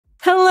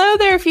Hello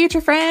there, future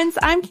friends.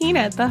 I'm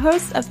Keena, the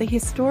host of the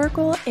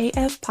Historical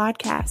AF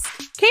podcast.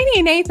 Katie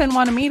and Nathan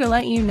wanted me to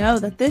let you know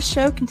that this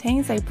show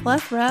contains a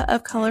plethora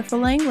of colorful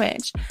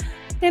language.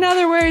 In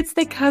other words,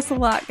 they cuss a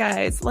lot,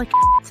 guys, like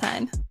a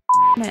ton.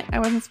 I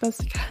wasn't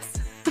supposed to cuss.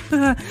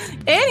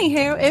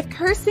 Anywho, if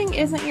cursing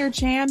isn't your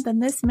jam, then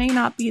this may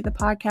not be the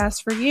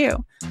podcast for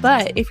you.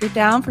 But if you're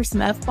down for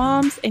some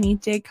F-bombs and you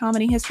dig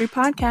comedy history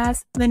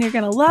podcasts, then you're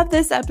going to love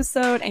this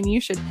episode and you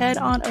should head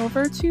on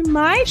over to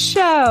my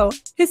show.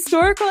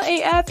 Historical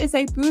AF is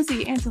a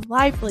boozy and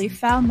lively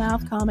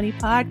foul-mouthed comedy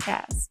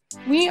podcast.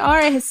 We are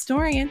a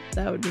historian,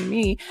 that would be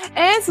me,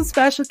 and some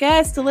special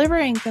guests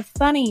delivering the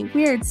funny,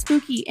 weird,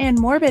 spooky, and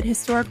morbid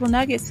historical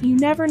nuggets you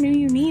never knew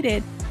you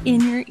needed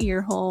in your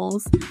ear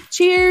holes.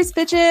 Cheers,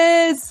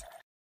 bitches!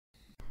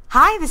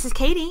 Hi, this is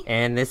Katie.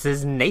 And this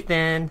is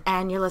Nathan.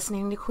 And you're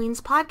listening to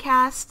Queen's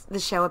Podcast, the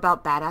show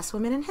about badass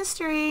women in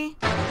history.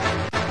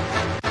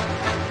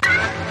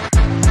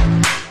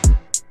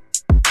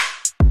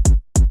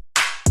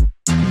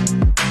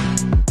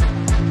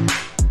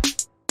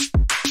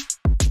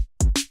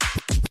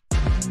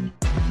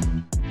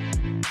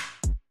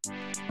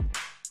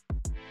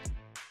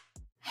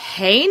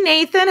 Hey,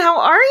 Nathan, how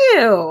are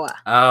you?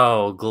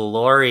 Oh,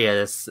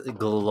 glorious.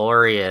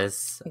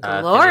 Glorious.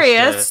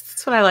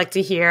 That's what I like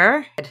to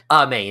hear.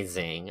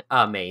 Amazing.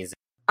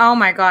 Oh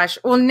my gosh.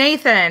 Well,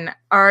 Nathan,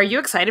 are you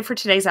excited for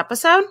today's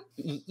episode?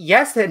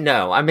 Yes and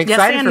no. I'm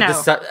excited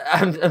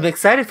I'm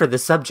excited for the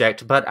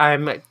subject, but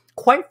I'm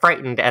quite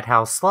frightened at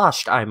how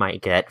sloshed I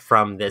might get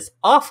from this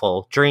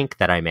awful drink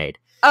that I made.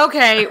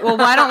 Okay, well,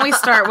 why don't we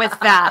start with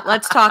that?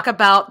 Let's talk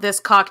about this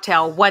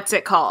cocktail. What's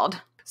it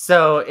called?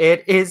 So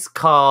it is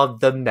called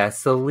the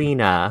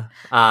Messalina.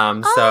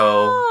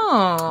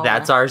 So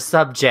that's our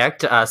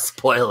subject.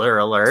 Spoiler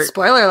alert.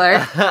 Spoiler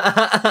alert.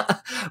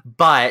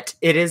 But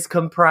it is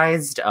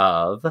comprised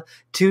of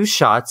 2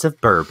 shots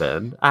of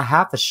bourbon, a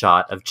half a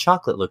shot of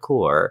chocolate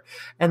liqueur,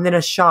 and then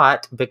a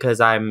shot, because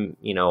I'm,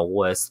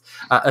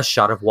 a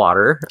shot of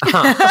water.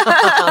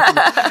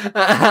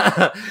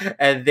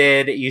 And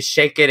then you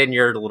shake it in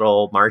your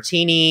little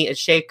martini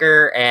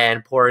shaker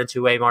and pour it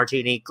into a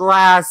martini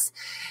glass.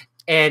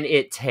 And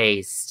it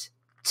tastes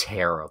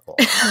terrible.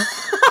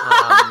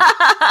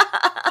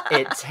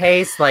 It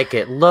tastes like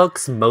it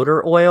looks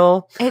motor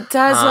oil. It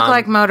does look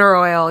like motor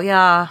oil,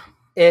 yeah.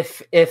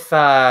 If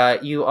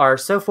you are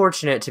so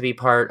fortunate to be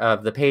part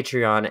of the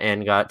Patreon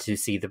and got to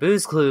see the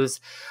Booze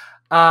Clues,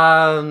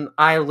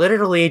 I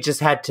literally just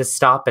had to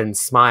stop and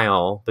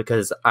smile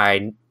because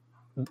I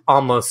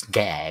almost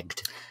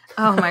gagged.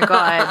 Oh my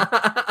god.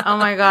 Oh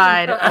my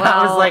god.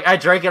 Well, I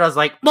drank it, I was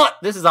like, what?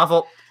 This is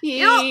awful.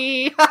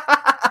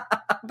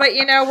 But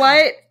you know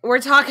what? We're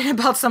talking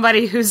about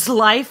somebody whose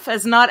life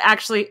has not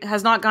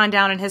gone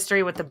down in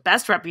history with the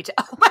best reputation.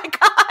 Oh my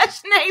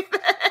gosh, Nathan!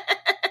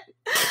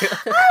 I wish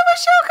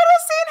you could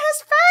have seen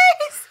his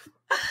face.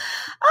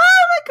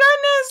 Oh my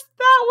goodness,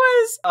 that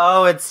was.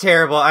 Oh, it's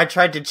terrible. I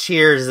tried to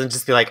cheers and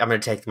just be like, I'm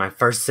going to take my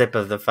first sip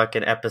of the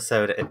fucking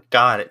episode, and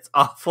God, it's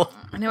awful.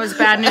 And it was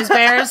Bad News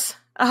Bears.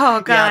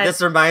 Oh, God. Yeah,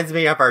 this reminds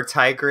me of our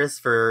Tigress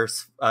for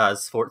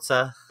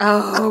Sforza.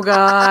 Oh,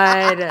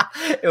 God.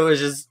 It was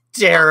just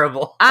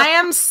terrible.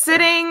 I'm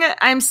sitting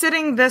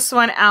this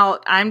one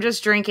out. I'm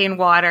just drinking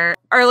water.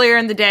 Earlier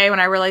in the day when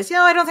I realized,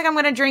 I don't think I'm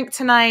going to drink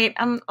tonight.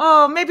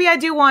 Maybe I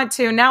do want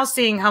to. Now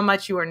seeing how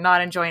much you are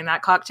not enjoying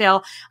that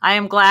cocktail, I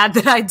am glad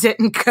that I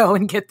didn't go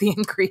and get the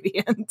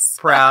ingredients.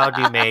 Proud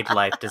you made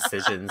life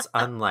decisions.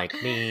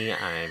 Unlike me,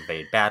 I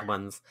made bad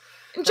ones.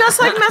 Just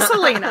like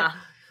Messalina.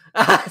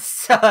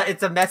 So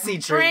it's a messy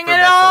drink. Bring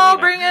it all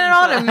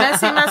to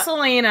Messy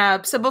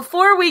Messalina. So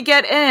before we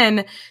get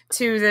in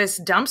to this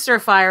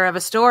dumpster fire of a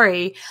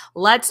story,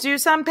 let's do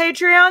some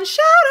Patreon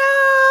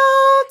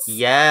shout-outs.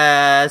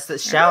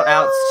 Yes,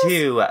 shout-outs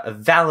to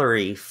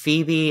Valerie,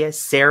 Phoebe,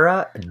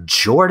 Sarah,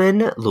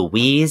 Jordan,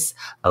 Louise,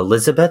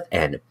 Elizabeth,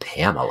 and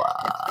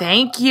Pamela.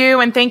 Thank you,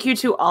 and thank you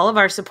to all of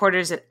our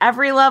supporters at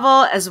every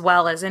level, as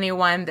well as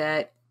anyone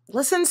that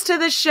listens to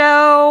the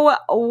show.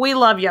 We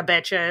love you,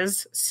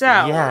 bitches. So,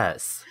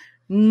 yes.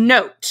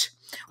 Note,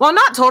 while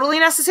not totally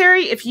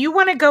necessary, if you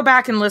want to go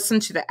back and listen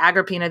to the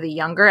Agrippina the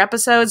Younger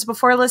episodes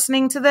before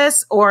listening to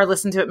this, or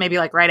listen to it maybe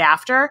right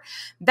after,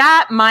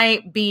 that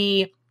might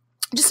be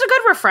just a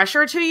good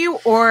refresher to you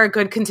or a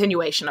good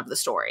continuation of the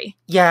story.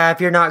 Yeah,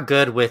 if you're not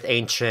good with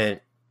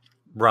ancient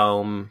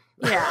Rome,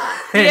 yeah,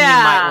 you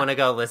might want to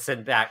go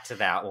listen back to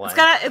that one.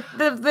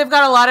 They've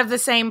got a lot of the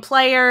same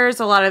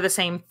players, a lot of the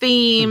same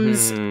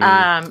themes.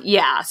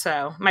 Mm-hmm.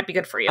 So might be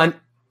good for you.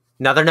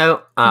 Another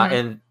note,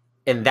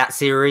 in that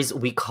series,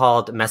 we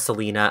called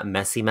Messalina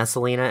Messy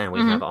Messalina, and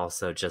we have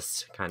also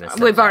just kind of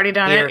we've already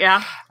done it,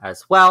 yeah,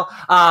 as well,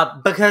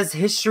 because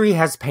history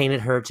has painted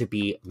her to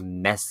be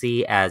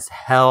messy as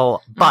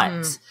hell.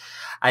 But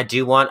I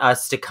do want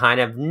us to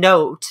kind of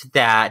note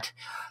that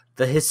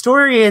the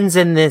historians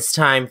in this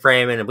time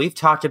frame, and we've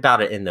talked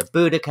about it in the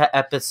Boudica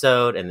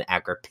episode and the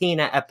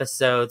Agrippina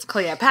episodes,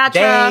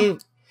 Cleopatra,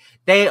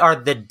 They are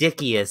the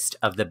dickiest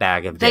of the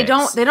bag of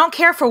dicks. They don't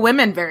care for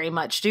women very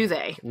much, do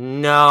they?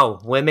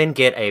 No, women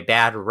get a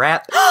bad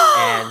rep.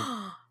 And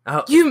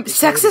you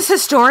sexist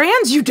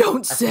historians? You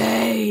don't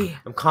say.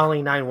 I'm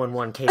calling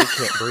 911. Katie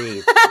can't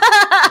breathe.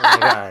 Oh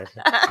my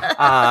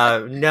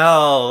god.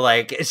 No,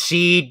 like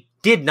she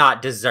did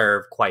not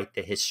deserve quite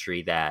the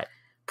history that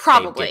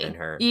probably they've given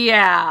her.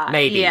 Yeah,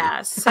 maybe.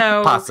 Yeah.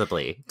 So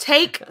possibly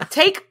take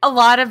a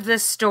lot of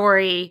this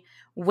story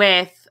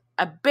with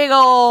a big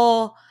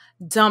ol'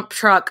 dump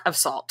truck of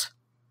salt.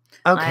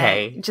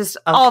 Okay. Just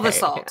all the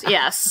salt.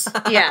 Yes.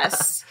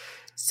 Yes.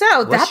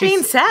 So that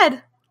being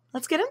said,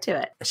 let's get into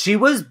it. She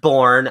was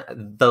born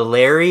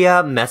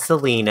Valeria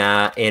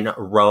Messalina in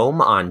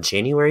Rome on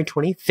January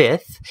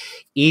 25th,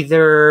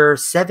 either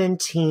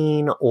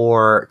 17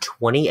 or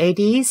 20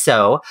 AD.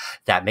 So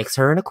that makes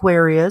her an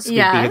Aquarius. We'd be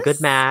a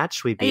good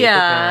match. We'd be a good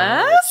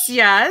match.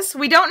 Yes.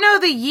 We don't know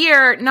the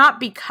year, not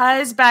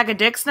because bag of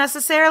dicks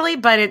necessarily,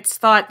 but it's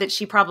thought that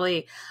she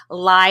probably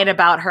lied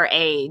about her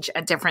age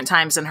at different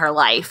times in her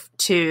life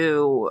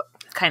to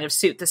kind of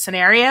suit the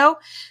scenario.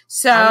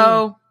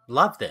 So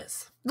love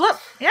this.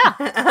 Look, yeah.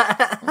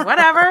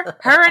 Whatever.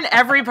 Her and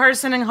every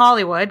person in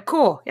Hollywood.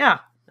 Cool. Yeah.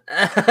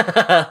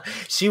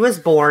 She was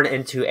born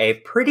into a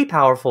pretty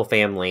powerful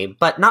family,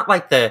 but not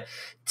like the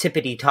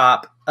tippity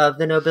top of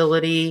the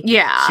nobility.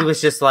 Yeah. She was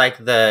just like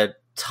the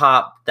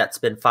top that's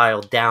been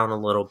filed down a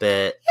little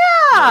bit.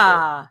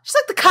 Yeah. She's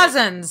like the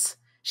cousins.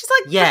 She's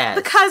like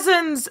the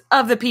cousins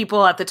of the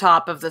people at the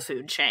top of the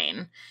food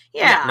chain.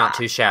 Yeah. Not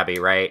too shabby,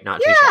 right? Not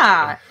too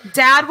shabby.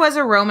 Dad was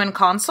a Roman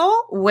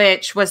consul,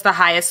 which was the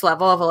highest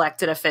level of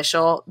elected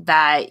official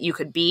that you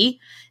could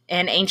be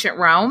in ancient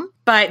Rome.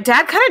 But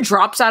Dad kind of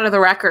drops out of the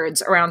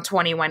records around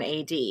 21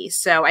 AD.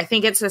 So I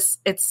think it's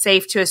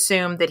safe to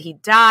assume that he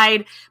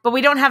died, but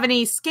we don't have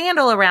any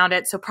scandal around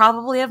it. So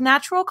probably of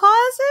natural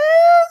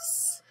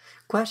causes?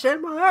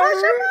 Question mark.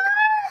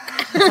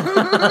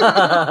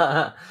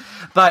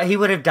 But he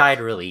would have died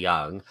really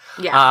young.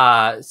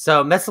 Yeah.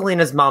 So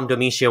Messalina's mom,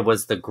 Domitia,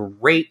 was the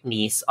great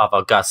niece of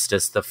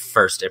Augustus, the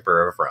first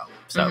emperor of Rome.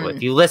 So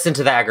if you listen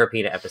to the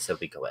Agrippina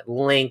episode, we go at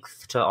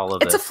length to all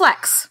of this. It's a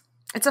flex.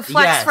 It's a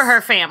flex for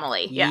her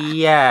family. Yeah.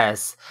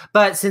 Yes.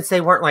 But since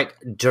they weren't like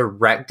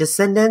direct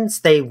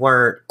descendants, they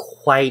weren't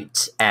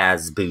quite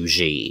as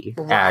bougie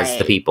as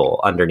the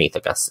people underneath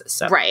Augustus.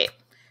 So. Right.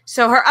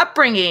 So her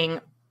upbringing,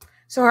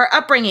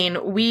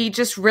 we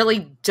just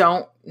really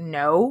don't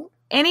know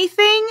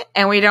anything,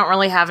 and we don't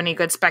really have any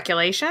good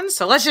speculation,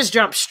 so let's just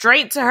jump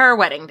straight to her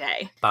wedding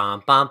day.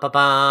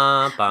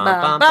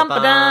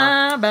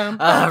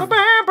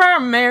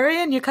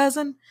 Marrying your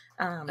cousin.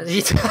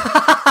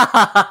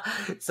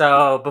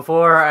 So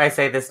before I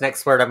say this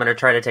next word, I'm going to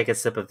try to take a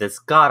sip of this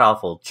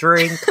god-awful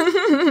drink.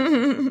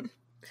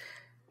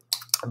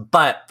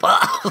 But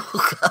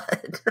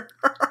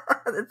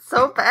it's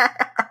so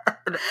bad.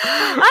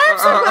 I'm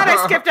so glad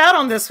I skipped out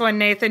on this one,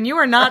 Nathan. You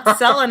are not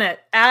selling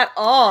it at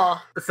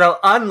all. So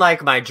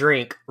unlike my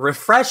drink,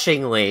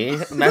 refreshingly,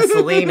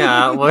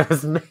 Messalina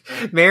was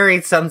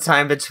married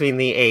sometime between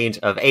the age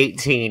of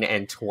 18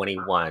 and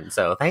 21.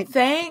 So thank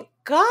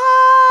God.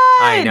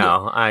 I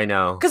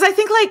know. Because I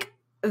think like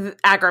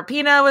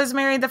Agrippina was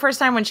married the first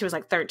time when she was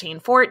like 13,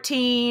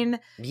 14.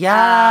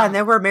 Yeah, and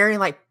they were marrying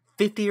like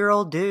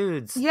 50-year-old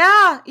dudes.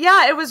 Yeah.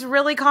 It was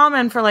really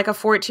common for like a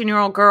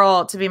 14-year-old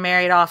girl to be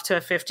married off to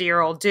a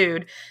 50-year-old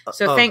dude.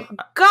 So thank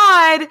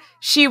God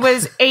she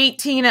was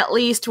 18 at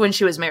least when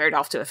she was married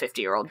off to a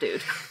 50-year-old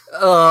dude.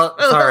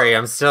 Sorry,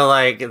 I'm still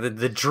like,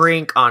 the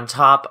drink on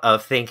top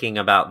of thinking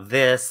about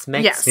this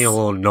makes me a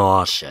little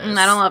nauseous.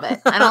 I don't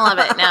love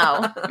it.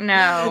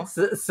 No.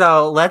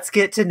 So let's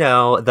get to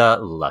know the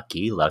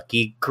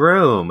lucky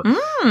groom.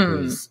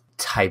 Who's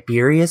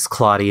Tiberius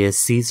Claudius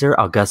Caesar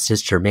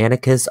Augustus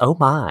Germanicus. Oh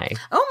my.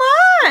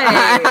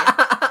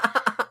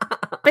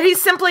 But he's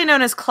simply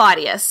known as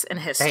Claudius in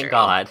history. Thank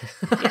God.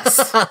 Yes.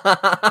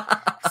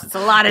 It's a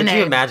lot of names. Could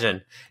you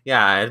imagine?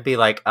 Yeah, it'd be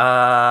like,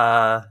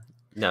 no,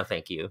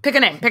 thank you. Pick a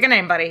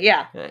name, buddy.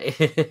 Yeah.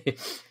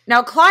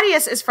 Now,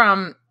 Claudius is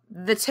from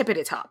the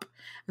tippity top.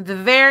 The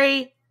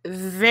very,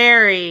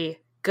 very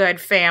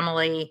good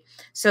family.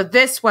 So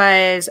this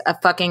was a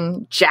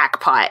fucking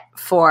jackpot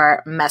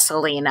for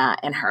Messalina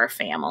and her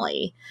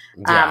family.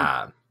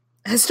 Yeah.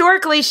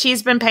 Historically,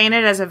 she's been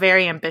painted as a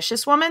very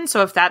ambitious woman.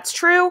 So if that's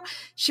true,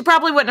 she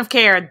probably wouldn't have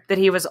cared that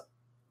he was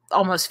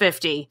almost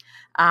 50.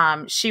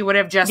 She would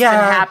have just been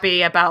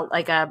happy about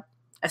like an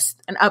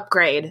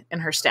upgrade in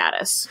her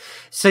status.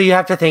 So you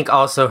have to think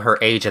also her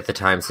age at the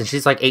time. Since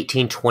she's like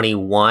 18,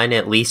 21,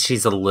 at least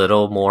she's a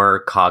little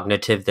more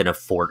cognitive than a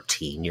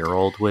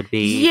 14-year-old would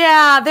be.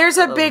 Yeah, there's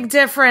a big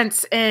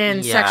difference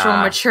in sexual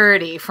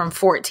maturity from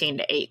 14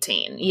 to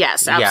 18.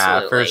 Yes,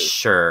 absolutely. Yeah, for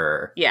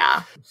sure.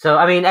 Yeah. So,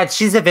 I mean,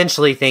 she's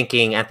eventually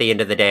thinking at the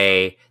end of the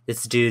day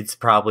this dude's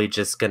probably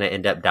just going to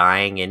end up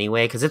dying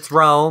anyway, because it's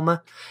Rome.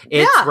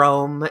 It's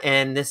Rome,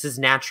 and this is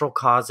natural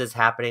causes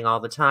happening all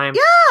the time.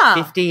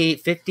 Yeah.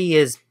 50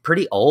 is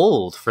pretty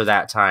old for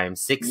that time.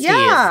 60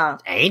 is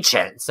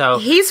ancient. So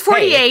he's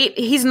 48.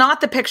 Hey. He's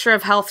not the picture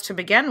of health to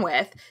begin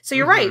with. So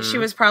you're right. She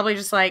was probably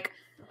just like,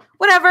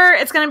 whatever,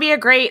 it's going to be a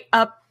great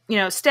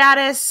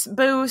status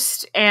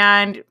boost,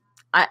 and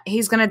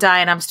he's going to die,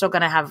 and I'm still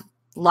going to have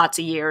lots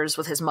of years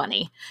with his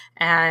money.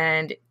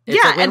 And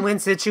it's a win-win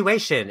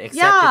situation,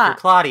 except if you're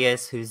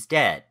Claudius, who's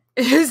dead.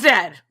 Who's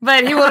dead,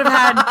 but he would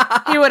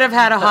have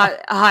had a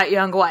hot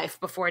young wife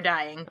before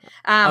dying.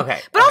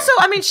 But also,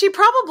 I mean, she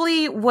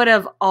probably would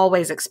have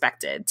always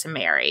expected to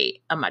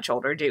marry a much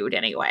older dude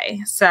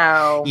anyway.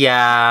 So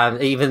yeah,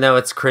 even though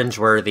it's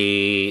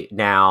cringeworthy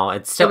now,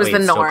 it was the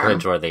norm. Still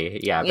cringeworthy.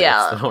 Yeah,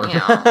 it's the norm.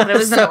 Yeah, but it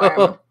was the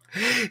norm.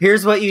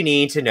 Here's what you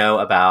need to know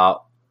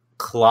about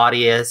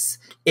Claudius,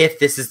 if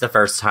this is the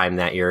first time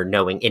that you're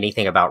knowing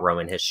anything about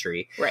Roman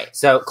history. Right.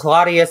 So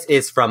Claudius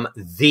is from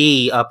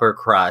the upper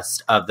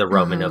crust of the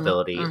Roman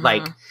nobility.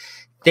 Like,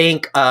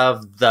 think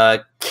of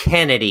the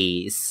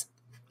Kennedys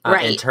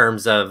in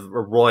terms of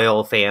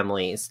royal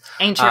families.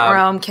 Ancient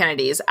Rome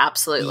Kennedys,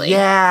 absolutely.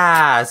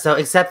 Yeah. So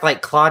except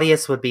like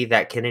Claudius would be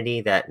that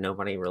Kennedy that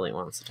nobody really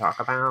wants to talk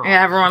about.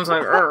 Yeah, everyone's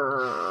like,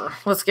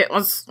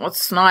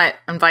 let's not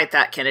invite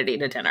that Kennedy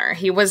to dinner.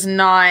 He was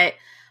not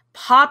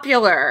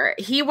popular.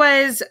 He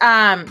was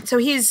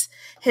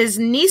his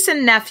niece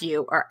and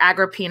nephew are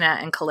Agrippina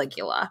and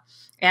Caligula.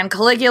 And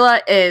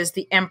Caligula is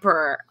the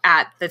emperor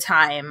at the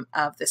time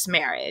of this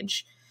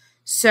marriage.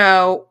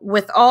 So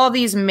with all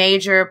these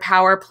major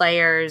power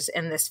players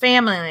in this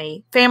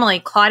family,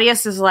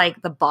 Claudius is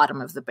like the bottom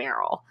of the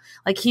barrel.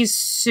 Like, he's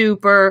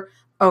super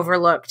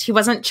overlooked. He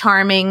wasn't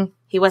charming.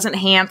 He wasn't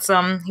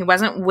handsome. He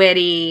wasn't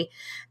witty.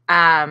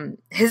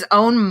 His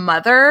own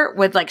mother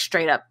would like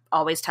straight up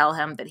always tell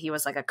him that he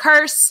was like a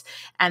curse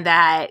and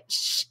that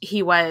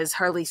he was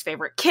her least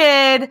favorite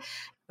kid.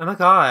 Oh my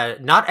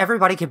God. Not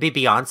everybody can be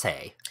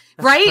Beyonce.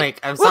 Right?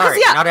 Like, I'm sorry.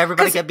 Not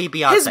everybody can be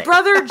Beyonce. His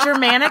brother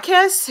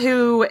Germanicus,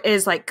 who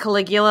is like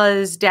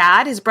Caligula's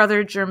dad, his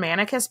brother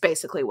Germanicus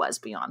basically was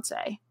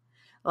Beyonce.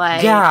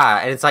 Like, yeah,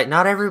 and it's like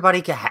not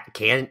everybody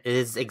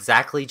is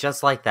exactly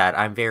just like that.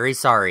 I'm very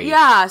sorry.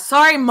 Yeah,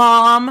 sorry,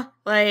 Mom.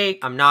 Like,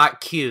 I'm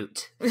not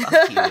cute.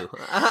 Fuck you.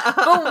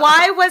 But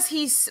why was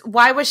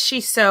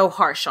she so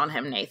harsh on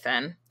him,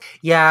 Nathan?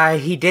 Yeah,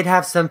 he did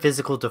have some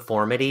physical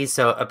deformities.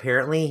 So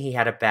apparently he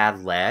had a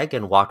bad leg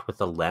and walked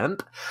with a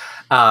limp.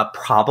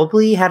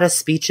 Probably had a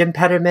speech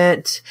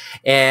impediment,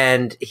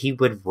 and he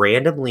would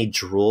randomly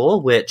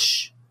drool,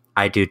 which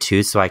I do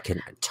too, so I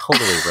can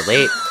totally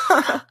relate.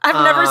 I've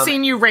never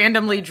seen you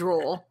randomly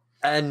drool.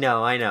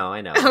 No, I know.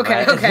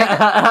 Okay.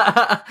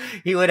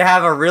 He would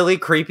have a really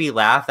creepy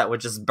laugh that would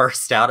just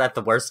burst out at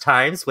the worst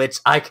times, which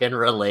I can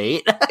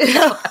relate.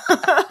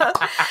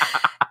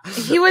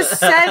 He was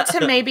said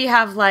to maybe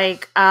have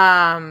like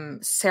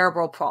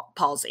cerebral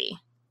palsy.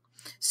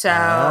 So,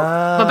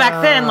 but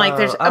back then, like,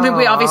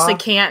 we obviously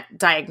can't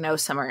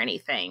diagnose him or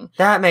anything.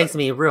 That makes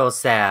me real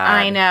sad.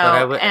 I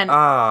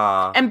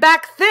know. And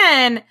back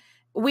then,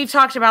 we've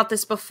talked about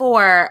this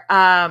before,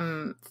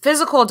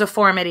 physical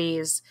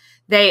deformities,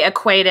 they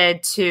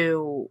equated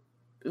to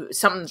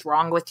something's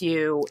wrong with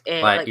you.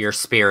 Like your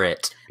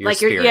spirit.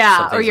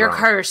 Or you're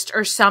cursed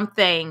or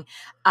something.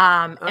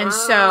 And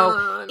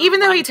so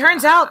even though he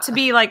turns out to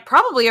be like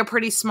probably a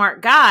pretty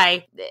smart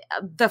guy,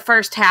 the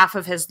first half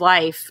of his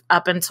life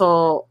up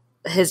until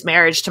his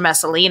marriage to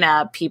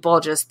Messalina, people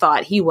just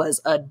thought he was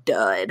a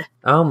dud.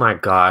 Oh my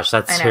gosh,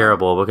 that's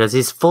terrible because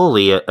he's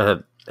fully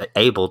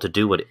able to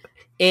do what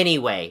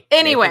Anyway,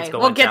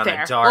 we'll get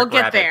there. A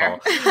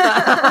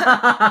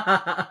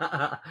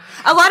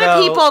lot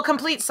of people,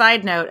 complete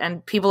side note,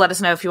 and people let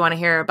us know if you want to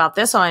hear about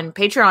this on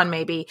Patreon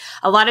maybe.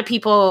 A lot of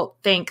people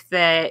think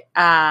that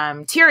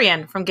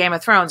Tyrion from Game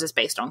of Thrones is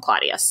based on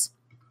Claudius.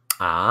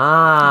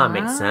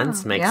 Makes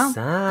sense.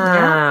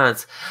 Yeah.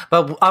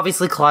 But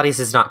obviously Claudius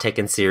is not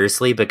taken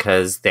seriously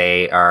because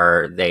they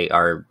are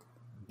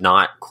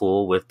not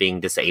cool with being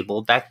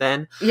disabled back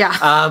then.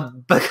 Yeah.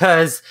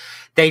 Because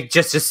they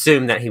just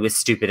assumed that he was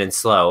stupid and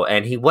slow,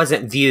 and he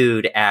wasn't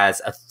viewed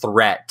as a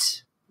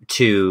threat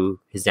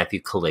to his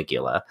nephew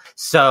Caligula.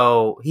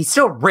 So he's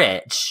still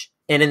rich,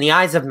 and in the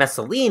eyes of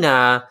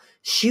Messalina,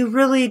 she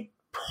really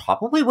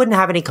probably wouldn't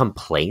have any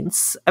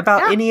complaints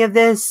about any of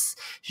this.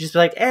 She'd just be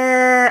like,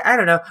 I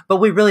don't know.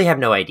 But we really have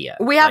no idea.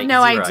 We have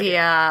no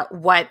idea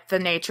what the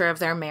nature of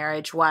their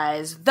marriage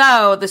was,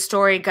 though the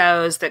story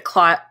goes that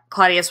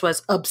Claudius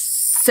was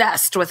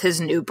obsessed with his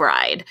new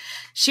bride.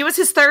 She was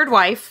his fourth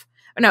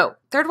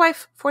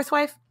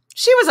wife.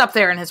 She was up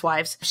there in his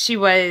wives. She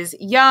was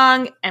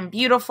young and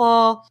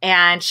beautiful,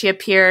 and she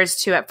appears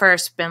to at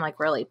first been like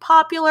really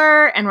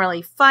popular and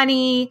really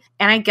funny,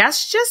 and I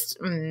guess just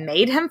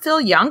made him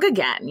feel young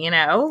again,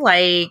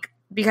 like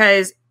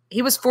because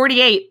he was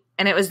 48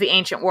 and it was the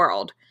ancient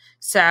world.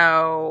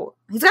 So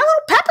he's got a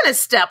little pep in his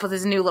step with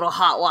his new little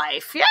hot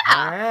wife. Yeah.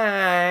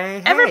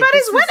 Hey,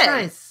 everybody's winning.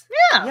 Nice.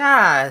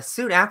 Yeah,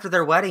 soon after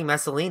their wedding,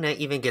 Messalina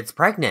even gets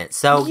pregnant.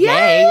 So,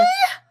 yay!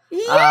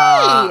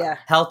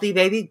 Healthy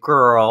baby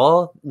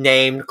girl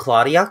named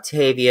Claudia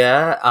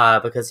Octavia,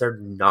 because they're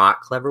not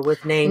clever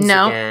with names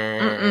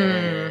again.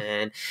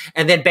 Mm-mm.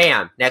 And then,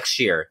 bam, next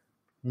year,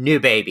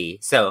 new baby.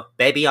 So,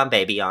 baby on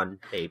baby on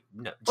baby.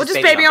 No, just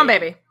baby on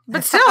baby.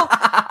 But still,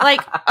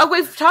 like,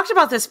 we've talked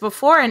about this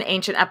before in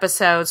ancient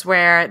episodes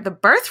where the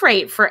birth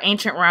rate for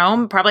ancient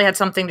Rome probably had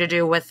something to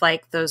do with,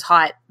 like, those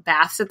hot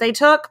baths that they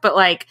took. But,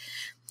 like,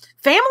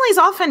 families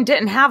often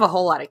didn't have a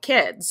whole lot of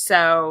kids.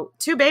 So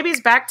 2 babies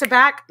back to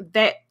back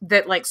that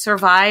like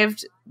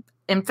survived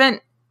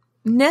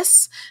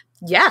infantness.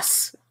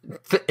 Yes.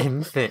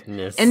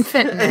 Infantness.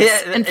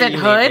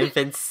 Infanthood.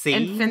 Infancy.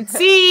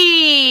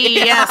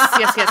 Yes.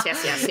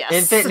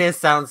 Infantness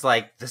sounds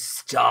like the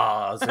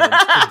stars of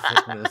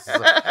infantness.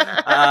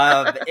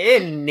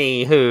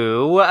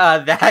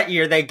 Anywho, that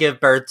year they give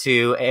birth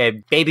to a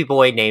baby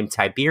boy named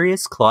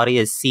Tiberius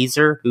Claudius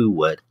Caesar, who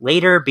would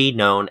later be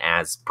known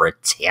as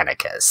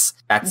Britannicus.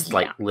 That's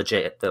like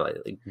legit.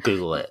 Like,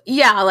 Google it.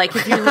 Yeah, like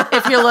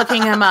if you're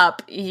looking him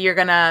up, you're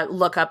gonna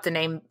look up the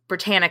name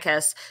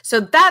Britannicus.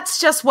 So that's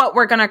just what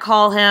we're gonna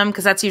call him,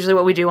 because that's usually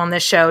what we do on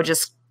this show.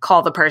 Just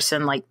call the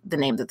person like the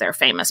name that they're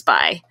famous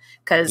by,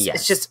 because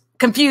it's just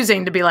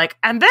confusing to be like,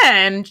 and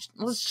then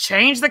let's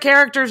change the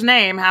character's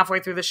name halfway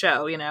through the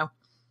show.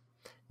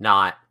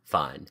 Not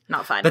fun.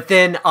 Not fun. But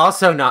then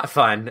also not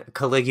fun.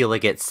 Caligula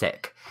gets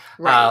sick.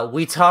 Right.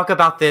 We talk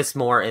about this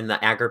more in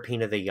the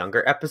Agrippina the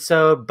Younger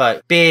episode,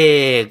 but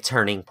big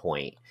turning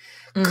point.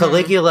 Mm-hmm.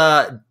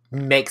 Caligula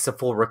makes a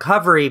full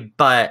recovery,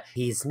 but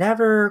he's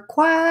never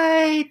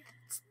quite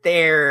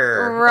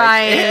there.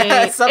 Right.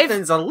 Like,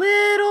 something's a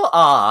little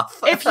off.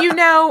 If you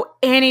know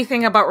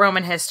anything about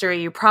Roman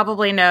history, you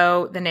probably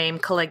know the name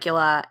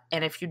Caligula.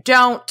 And if you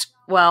don't,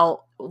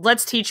 well,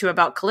 let's teach you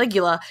about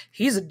Caligula.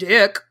 He's a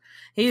dick.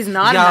 He's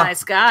not a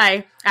nice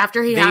guy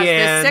after he has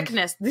this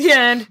sickness. The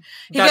end.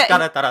 No,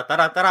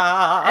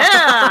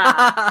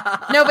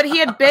 but he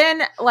had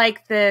been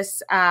like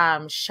this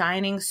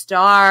shining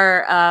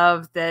star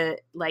of the,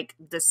 like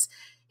this,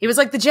 he was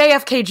like the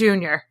JFK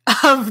Jr.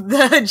 of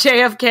the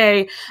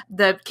JFK,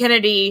 the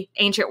Kennedy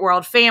ancient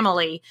world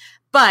family.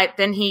 But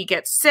then he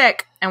gets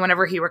sick, and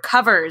whenever he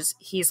recovers,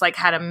 he's like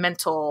had a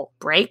mental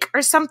break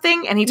or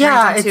something, and he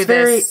turns into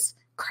this...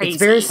 Crazy. It's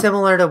very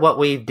similar to what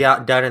we've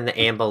done in the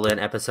Anne Boleyn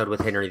episode with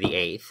Henry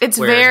VIII. It's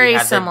very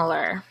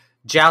similar.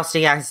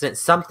 Jousting accident,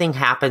 something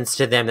happens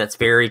to them that's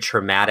very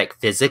traumatic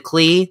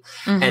physically,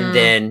 and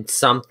then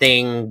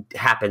something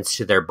happens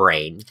to their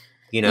brain.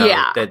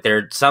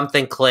 That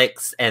something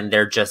clicks and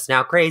they're just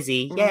now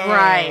crazy. Yay!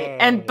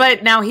 Right.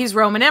 But now he's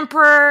Roman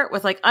emperor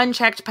with like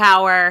unchecked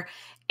power,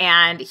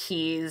 and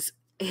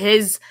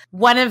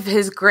one of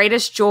his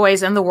greatest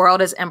joys in the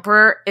world as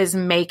emperor is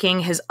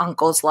making his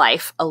uncle's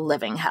life a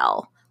living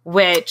hell,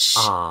 which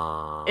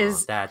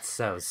is... That's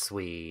so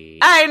sweet.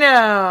 I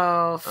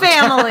know.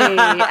 Family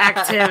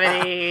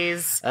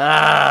activities.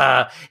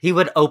 He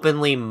would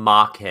openly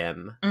mock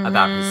him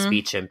about his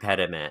speech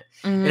impediment.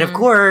 And of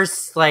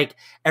course, like,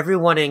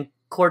 everyone in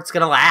court's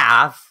gonna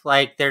laugh.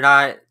 Like, you're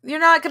not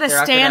gonna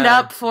stand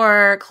up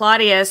for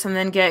Claudius and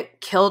then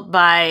get killed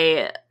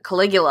by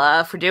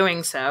Caligula for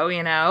doing so,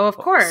 of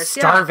course.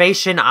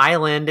 Starvation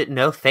Island,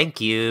 no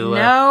thank you.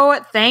 No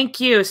thank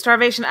you.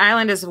 Starvation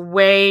Island is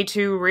way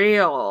too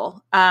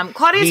real.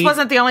 Claudius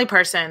wasn't the only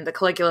person that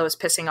Caligula was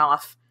pissing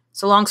off.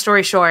 So long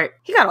story short,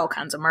 he got all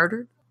kinds of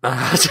murdered.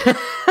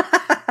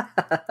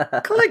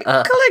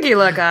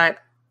 Caligula got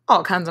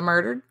all kinds of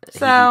murdered.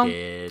 So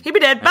he'd be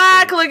dead.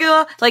 Bye,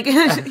 Caligula. Like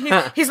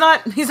he's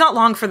not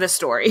long for this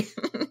story.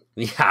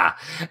 Yeah.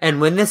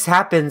 And when this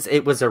happens,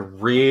 it was a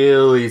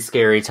really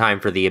scary time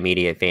for the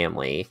immediate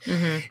family.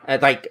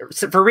 Like,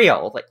 for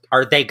real, like,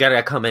 are they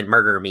gonna come and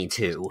murder me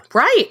too?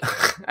 Right.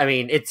 I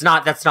mean,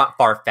 that's not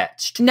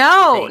far-fetched.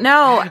 No. And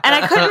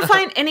I couldn't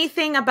find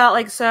anything about,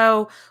 like,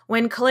 so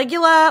when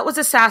Caligula was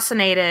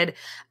assassinated,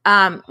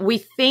 we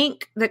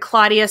think that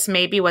Claudius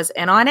maybe was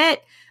in on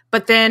it.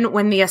 But then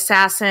when the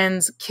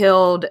assassins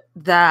killed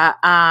the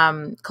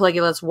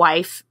Caligula's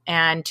wife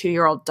and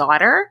 2-year-old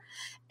daughter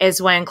is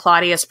when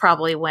Claudius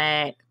probably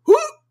went,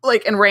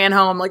 like, and ran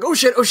home like, oh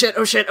shit.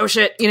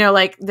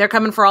 Like, they're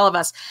coming for all of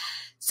us.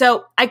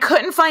 So I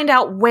couldn't find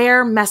out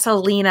where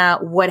Messalina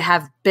would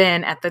have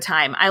been at the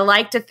time. I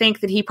like to think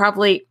that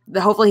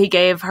hopefully he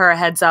gave her a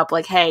heads up,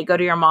 like, hey, go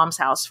to your mom's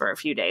house for a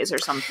few days or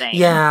something.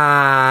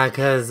 Yeah,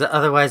 because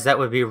otherwise that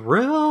would be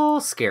real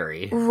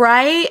scary.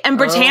 Right? And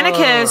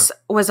Britannicus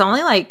was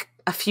only like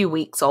a few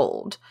weeks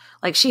old.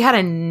 Like, she had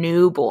a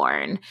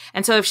newborn.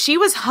 And so if she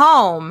was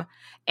home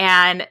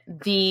and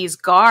these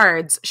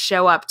guards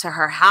show up to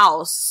her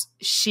house,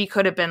 she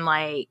could have been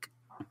like,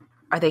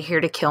 are they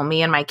here to kill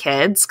me and my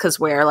kids? Because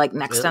we're, like,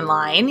 next in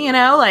line,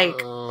 like...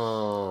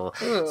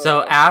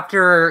 So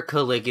after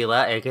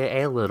Caligula,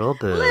 a.k.a. Little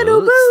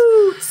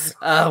Boots...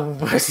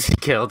 was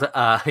killed.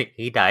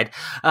 He died.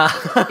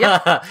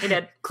 Yep, he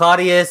did.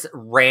 Claudius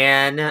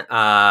ran.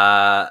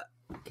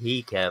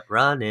 He kept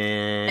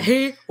running.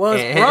 He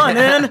was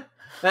running.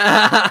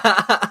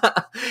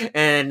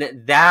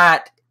 And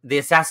the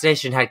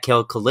assassination had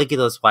killed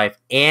Caligula's wife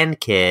and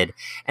kid,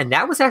 and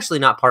that was actually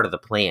not part of the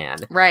plan.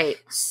 Right.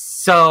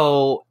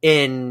 So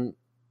in,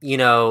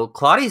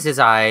 Claudius's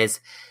eyes,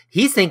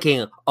 he's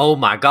thinking, oh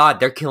my God,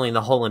 they're killing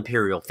the whole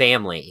imperial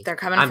family. They're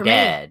coming I'm for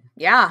dead. me.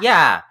 Yeah.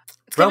 Yeah.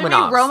 It's gonna be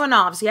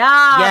Romanovs.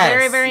 Yeah. Yes,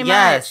 very, very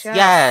yes, much.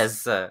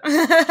 Yes.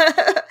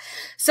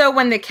 So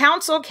when the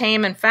council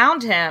came and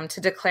found him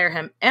to declare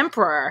him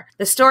emperor,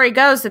 the story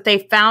goes that they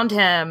found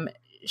him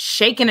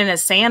shaking in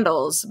his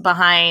sandals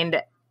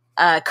behind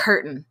a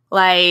curtain.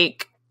 So,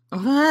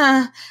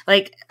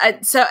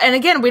 and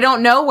again, we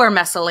don't know where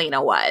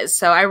Messalina was.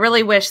 So I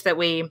really wish that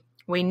we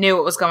knew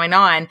what was going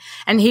on.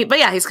 And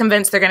he's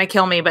convinced they're going to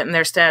kill me. But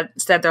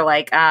instead they're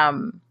like,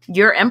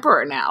 you're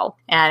emperor now.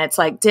 And it's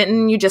like,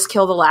 didn't you just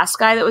kill the last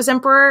guy that was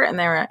emperor? And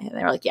they were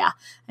like, yeah.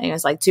 And he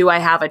was like, do I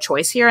have a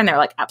choice here? And they're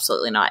like,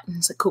 absolutely not. And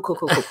it's like, cool.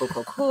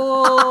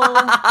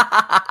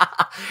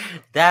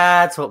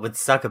 That's what would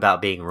suck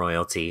about being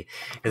royalty.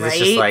 Is Right? It's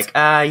just like,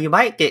 you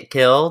might get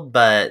killed,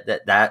 but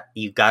that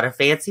you got a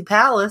fancy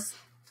palace.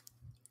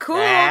 Cool.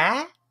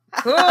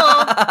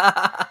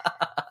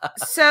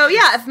 So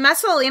yeah, if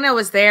Messalina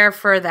was there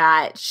for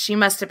that, she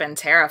must have been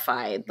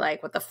terrified.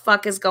 Like, what the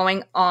fuck is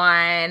going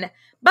on?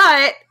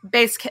 But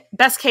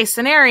best case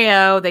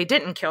scenario, they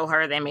didn't kill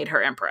her. They made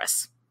her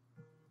empress.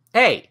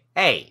 Hey.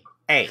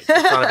 It's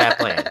not a bad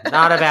plan.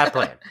 Not a bad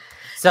plan.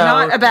 So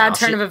Not a bad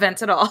turn of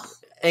events at all.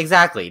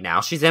 Exactly.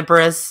 Now she's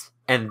empress,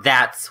 and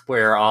that's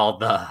where all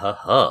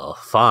the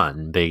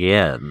fun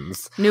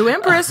begins. New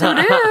empress, who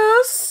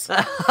dis?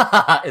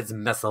 It's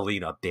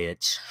Messalina,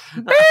 bitch.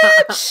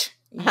 Bitch!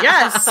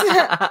 Yes.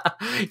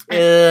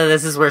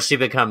 This is where she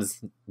becomes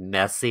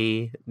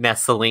Messy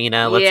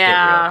Messalina. Let's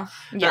get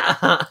real.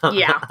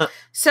 Yeah.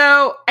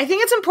 So I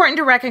think it's important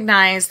to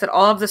recognize that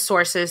all of the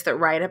sources that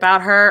write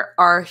about her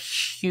are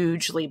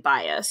hugely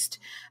biased.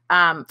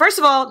 First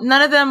of all,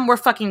 none of them were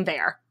fucking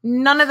there.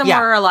 None of them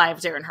were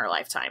alive during her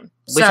lifetime.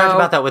 We talked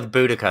about that with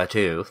Boudica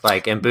too.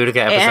 Like in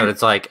Boudica episode,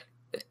 it's like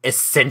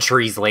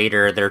centuries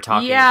later they're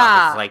talking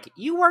about this. Like,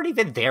 you weren't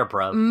even there,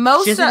 bro.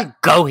 She doesn't even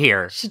go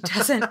here. She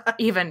doesn't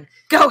even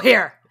go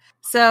here.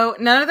 So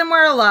none of them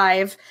were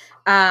alive.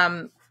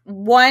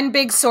 One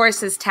big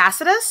source is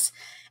Tacitus,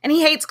 and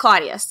he hates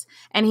Claudius.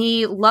 And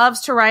he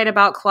loves to write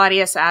about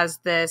Claudius as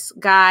this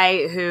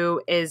guy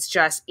who is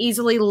just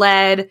easily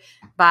led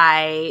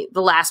by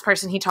the last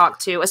person he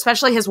talked to,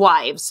 especially his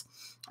wives.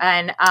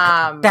 And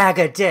bag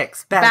of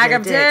dicks.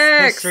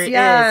 History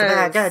yes. is a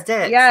bag of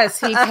dicks. Yes,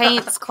 he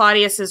paints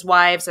Claudius's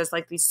wives as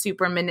like these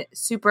super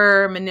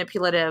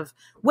manipulative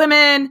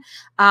women.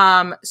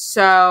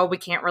 So we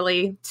can't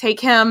really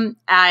take him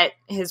at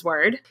his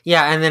word.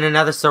 Yeah, and then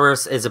another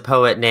source is a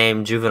poet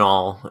named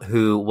Juvenal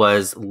who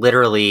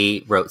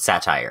wrote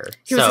satire.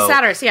 He was a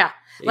satirist, yeah.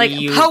 Like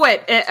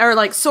poet or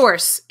like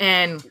source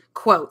in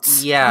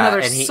quotes. Yeah,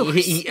 another and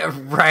source.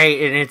 right,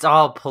 and it's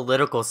all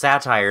political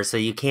satire, so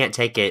you can't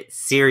take it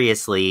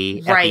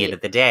seriously at the end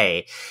of the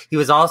day. He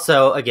was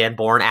also, again,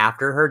 born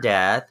after her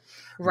death,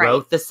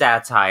 wrote the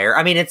satire.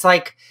 I mean, it's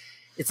like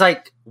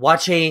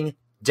watching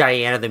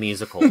Diana the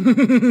Musical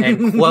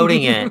and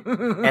quoting it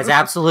as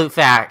absolute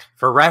fact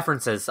for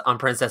references on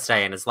Princess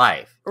Diana's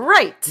life.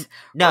 Right.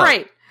 No.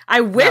 Right.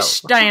 I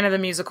wish Diana the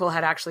Musical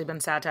had actually been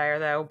satire,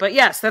 though. But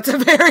yes, that's a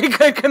very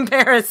good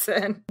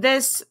comparison.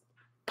 This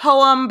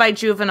poem by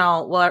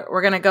Juvenal,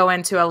 we're going to go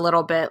into a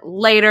little bit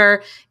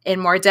later in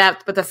more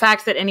depth. But the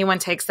fact that anyone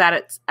takes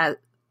that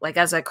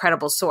as a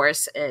credible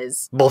source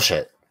is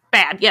bullshit.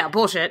 Bad. Yeah,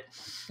 bullshit.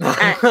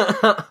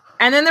 And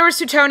then there was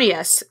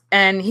Suetonius,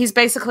 and he's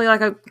basically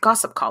like a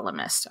gossip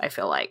columnist, I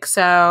feel like.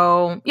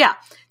 So, yeah,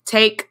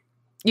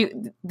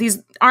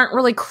 these aren't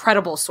really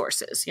credible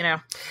sources, you know?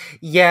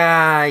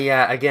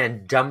 Yeah.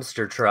 Again,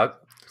 dumpster truck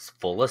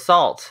full of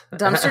salt.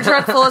 Dumpster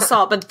truck full of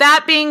salt. But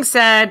that being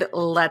said,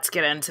 let's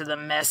get into the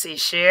messy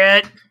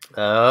shit.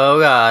 Oh,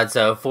 God.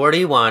 So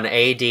 41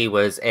 AD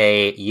was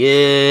a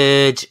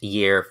huge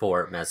year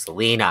for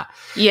Messalina.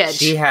 Huge.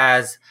 She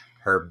has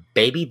her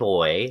baby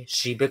boy.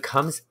 She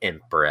becomes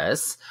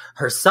empress.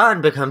 Her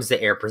son becomes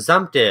the heir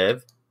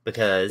presumptive.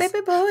 Because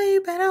baby boy,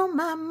 you been on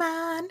my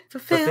mind.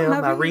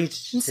 Fulfill my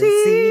Regency.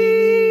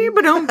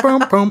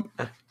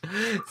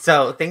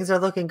 So things are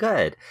looking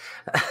good.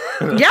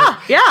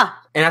 Yeah.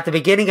 And at the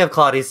beginning of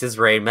Claudius's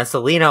reign,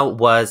 Messalina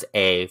was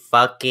a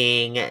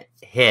fucking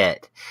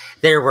hit.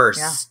 There were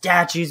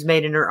statues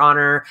made in her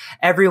honor.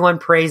 Everyone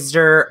praised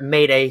her,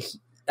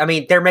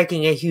 they're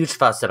making a huge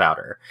fuss about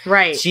her.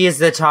 Right. She is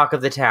the talk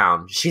of the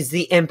town. She's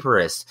the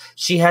empress.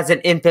 She has an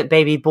infant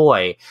baby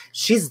boy.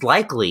 She's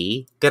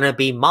likely gonna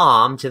be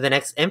mom to the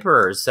next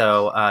emperor.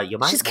 So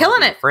she's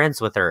killing it. Friends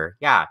with her.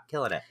 Yeah,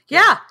 killing it.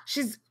 Yeah,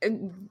 she's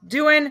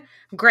doing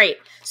great.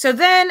 So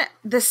then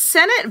the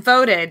Senate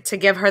voted to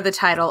give her the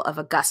title of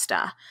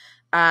Augusta.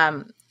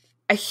 A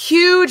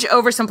huge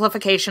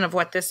oversimplification of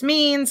what this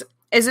means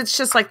is it's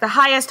just like the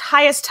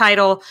highest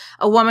title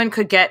a woman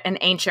could get in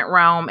ancient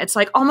Rome. It's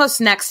like almost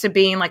next to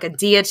being like a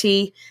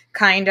deity,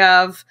 kind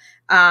of.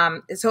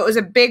 So it was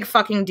a big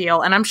fucking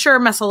deal. And I'm sure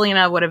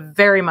Messalina would have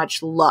very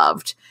much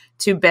loved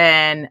to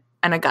been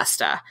an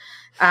Augusta.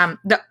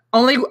 The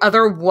only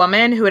other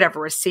woman who had ever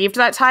received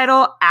that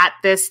title at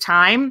this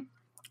time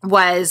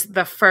was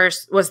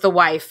the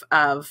wife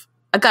of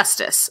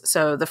Augustus,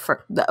 so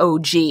the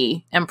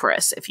OG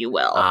empress, if you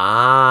will.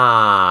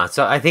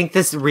 So I think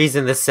this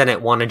reason the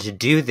Senate wanted to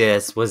do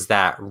this was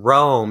that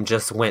Rome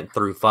just went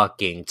through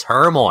fucking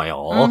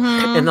turmoil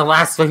in the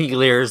last few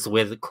years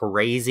with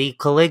crazy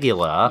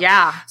Caligula.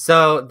 Yeah.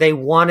 So they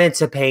wanted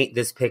to paint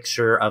this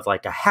picture of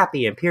like a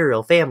happy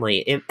imperial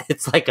family.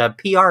 It's like a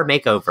PR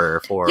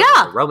makeover for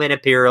the Roman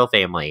imperial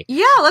family.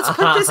 Yeah, let's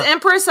put this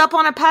empress up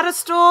on a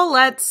pedestal.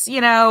 Let's,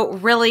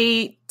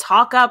 really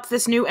talk up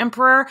this new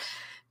emperor.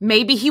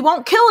 Maybe he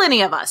won't kill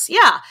any of us.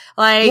 Yeah.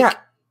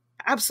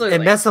 Absolutely.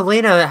 And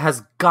Messalina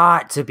has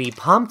got to be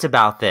pumped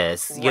about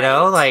this, you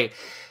know? Like,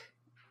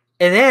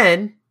 and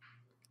then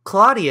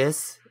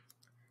Claudius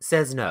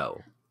says no.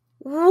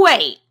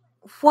 Wait,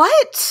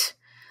 what?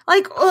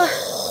 Like, what?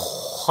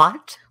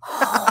 What?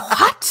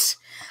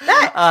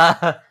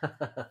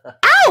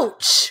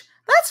 Ouch!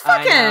 That's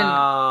fucking... I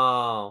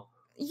know.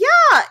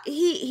 Yeah,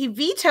 he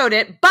vetoed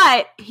it,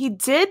 but he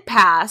did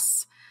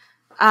pass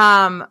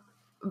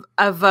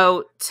a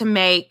vote to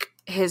make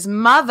his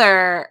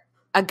mother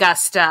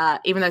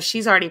Augusta, even though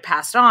she's already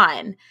passed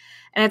on.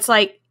 And it's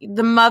like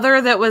the mother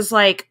that was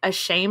like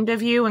ashamed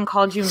of you and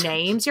called you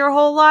names your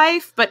whole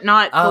life, but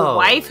not the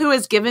wife who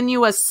has given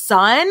you a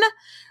son.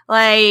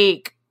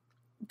 Like,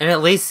 and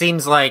at least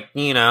seems like,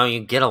 you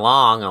get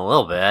along a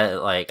little bit.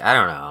 Like, I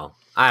don't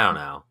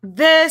know.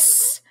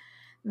 This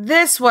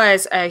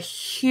was a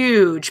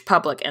huge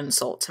public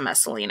insult to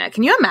Messalina.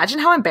 Can you imagine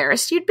how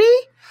embarrassed you'd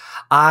be?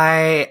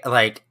 I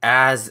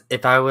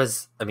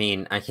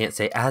can't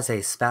say as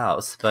a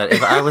spouse, but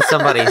if I was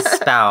somebody's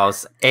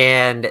spouse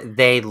and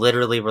they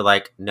literally were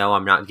like, no,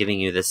 I'm not giving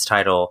you this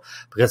title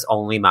because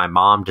only my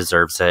mom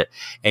deserves it,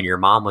 and your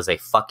mom was a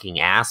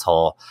fucking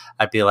asshole,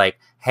 I'd be like,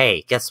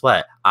 hey, guess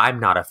what? I'm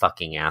not a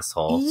fucking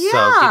asshole,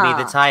 so give me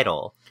the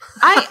title.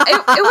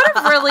 It would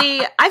have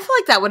really, I feel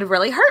like that would have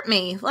really hurt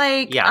me.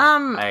 Like,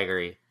 I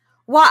agree.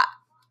 Well,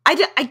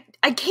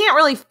 I can't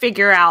really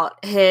figure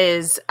out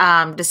his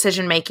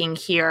decision making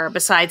here.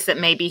 Besides that,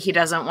 maybe he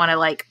doesn't want to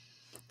like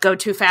go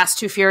too fast,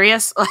 too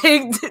furious,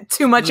 like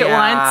too much at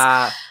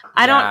once.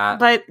 I don't.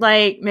 But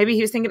like maybe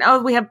he was thinking,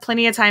 oh, we have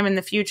plenty of time in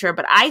the future.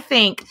 But I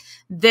think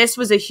this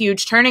was a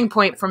huge turning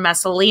point for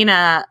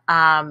Messalina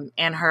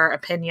and her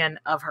opinion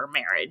of her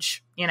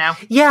marriage.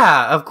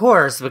 Yeah, of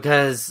course,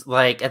 because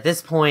like at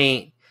this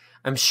point,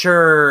 I'm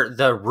sure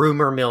the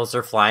rumor mills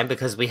are flying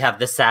because we have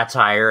the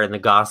satire and the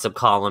gossip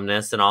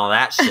columnists and all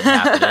that shit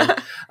happening.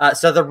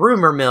 So the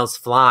rumor mill's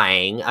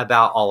flying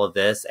about all of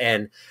this.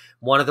 And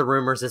one of the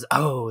rumors is,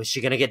 is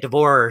she going to get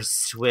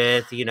divorced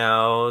with,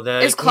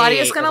 Is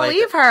Claudius going to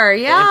leave her?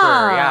 Yeah.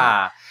 Emperor,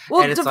 yeah.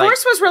 Well,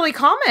 divorce was really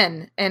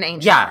common in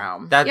ancient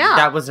Rome.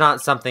 That was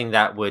not something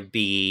that would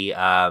be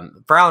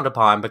frowned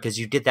upon because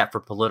you did that for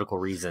political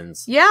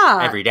reasons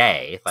every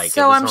day. Like,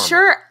 so I'm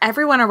sure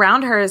everyone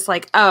around her is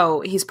like,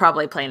 oh, he's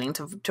probably planning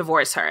to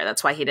divorce her.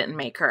 That's why he didn't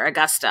make her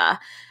Augusta.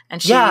 And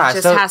she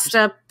has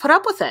to put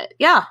up with it.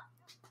 Yeah.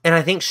 And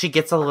I think she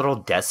gets a little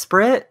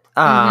desperate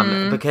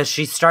because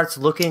she starts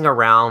looking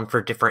around for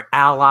different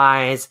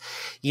allies,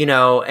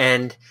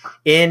 and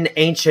in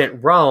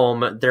ancient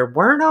Rome, there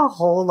weren't a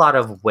whole lot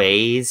of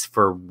ways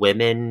for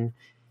women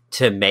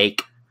to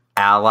make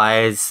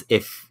allies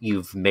if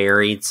you've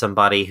married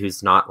somebody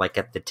who's not like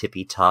at the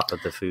tippy top of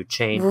the food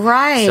chain.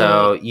 Right.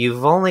 So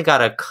you've only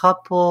got a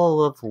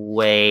couple of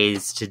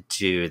ways to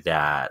do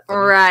that.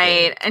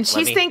 Right. And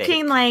she's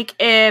thinking like,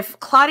 if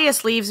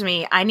Claudius leaves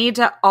me, I need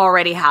to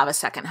already have a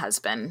second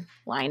husband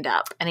lined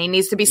up. And he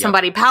needs to be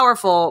somebody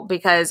powerful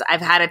because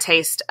I've had a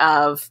taste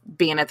of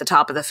being at the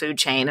top of the food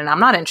chain and I'm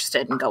not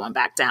interested in going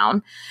back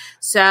down.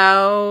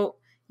 So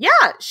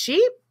yeah, she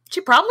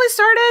probably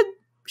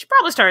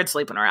started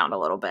sleeping around a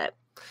little bit.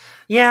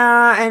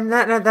 Yeah, and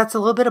that's a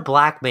little bit of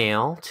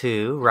blackmail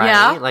too, right?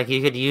 Yeah. Like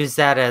you could use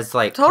that as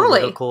like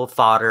political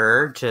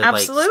fodder to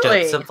like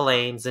stoke some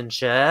flames and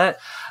shit.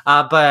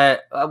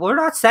 But we're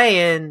not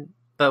saying,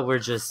 but we're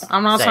just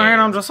I'm not saying,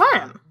 I'm just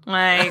saying.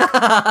 Like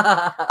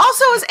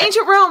also as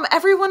ancient Rome,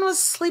 everyone was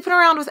sleeping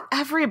around with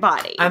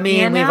everybody. I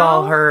mean, we've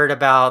all heard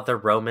about the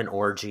Roman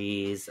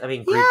orgies. I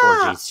mean Greek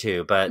orgies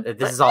too, but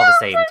this is all the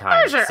same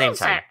time. Same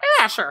time.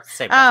 Yeah, sure.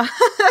 Same time.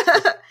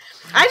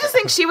 I just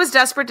think she was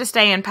desperate to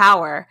stay in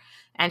power.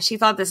 And she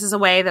thought, this is a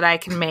way that I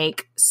can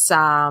make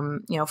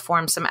some,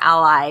 form some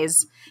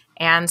allies.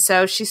 And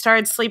so she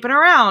started sleeping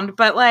around.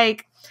 But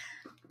like,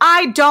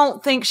 I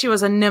don't think she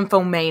was a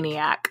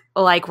nymphomaniac.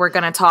 Like we're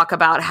going to talk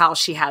about how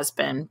she has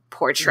been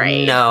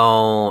portrayed.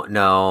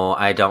 No,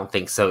 I don't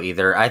think so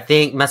either. I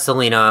think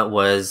Messalina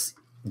was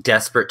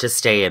desperate to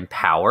stay in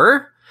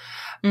power.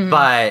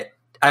 But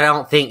I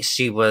don't think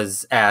she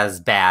was as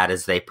bad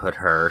as they put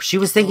her. She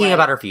was thinking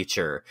about her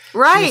future.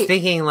 Right. She was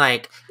thinking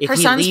like, if her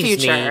he son's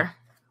leaves future. me,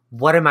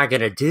 what am I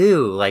going to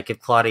do? Like,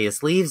 if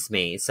Claudius leaves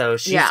me? So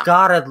she's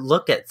got to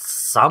look at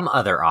some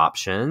other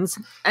options.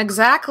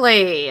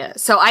 Exactly.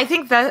 So I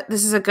think that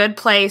this is a good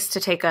place to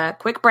take a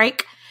quick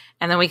break,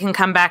 and then we can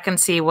come back and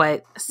see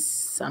what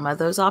some of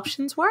those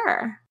options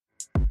were.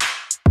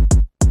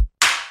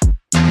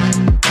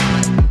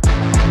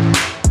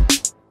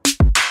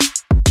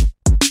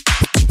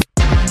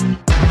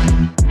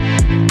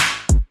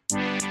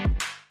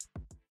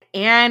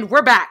 And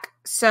we're back.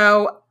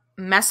 So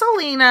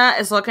Messalina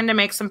is looking to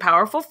make some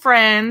powerful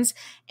friends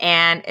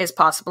and is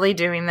possibly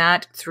doing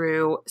that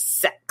through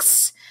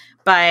sex.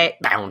 But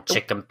bow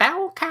chicken,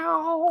 bow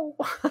cow.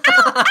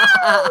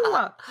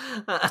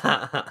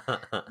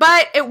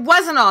 But it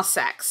wasn't all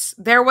sex.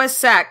 There was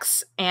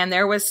sex and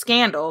there was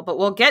scandal, but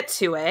we'll get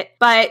to it.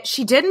 But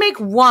she did make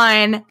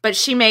one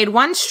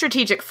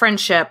strategic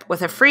friendship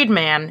with a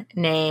freedman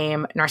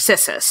named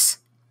Narcissus.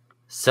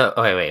 So,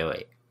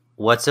 wait.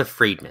 What's a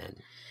freedman?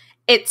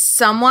 It's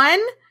someone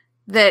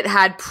that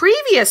had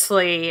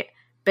previously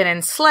been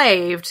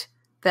enslaved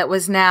that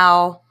was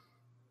now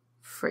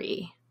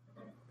free.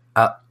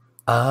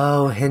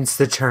 Hence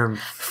the term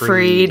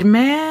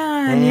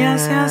freedman.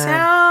 Yes.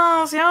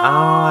 Oh,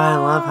 I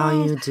love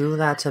how you do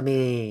that to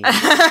me.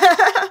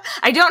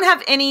 I don't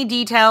have any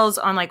details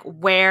on like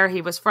where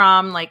he was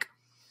from,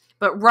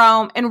 but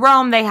in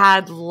Rome they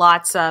had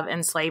lots of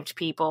enslaved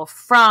people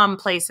from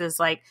places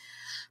like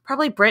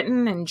probably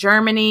Britain and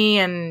Germany,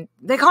 and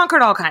they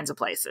conquered all kinds of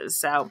places.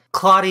 So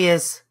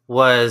Claudius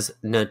was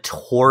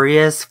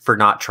notorious for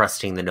not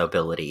trusting the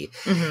nobility.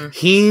 Mm-hmm.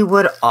 He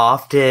would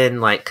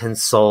often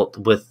consult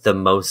with the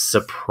most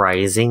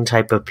surprising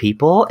type of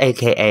people,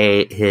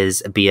 aka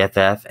his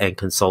BFF and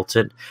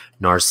consultant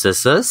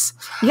Narcissus.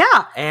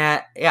 Yeah.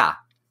 And yeah.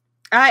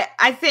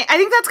 I think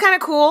that's kind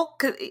of cool.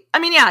 Cause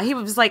he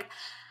was like,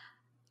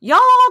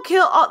 y'all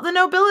kill the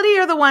nobility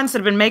are the ones that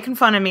have been making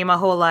fun of me my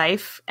whole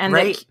life. And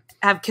right. they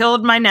have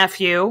killed my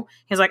nephew.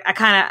 He's like,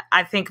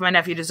 I think my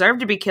nephew deserved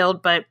to be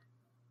killed, but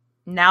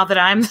now that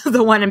I'm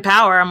the one in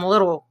power, I'm a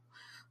little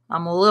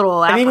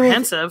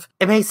apprehensive.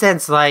 It makes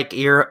sense.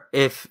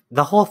 If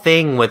the whole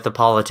thing with the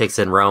politics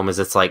in Rome is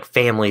it's like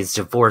families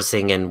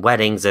divorcing and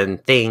weddings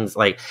and things,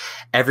 like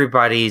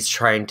everybody's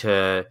trying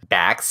to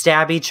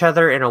backstab each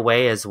other in a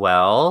way as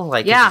well.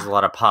 There's a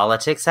lot of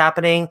politics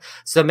happening.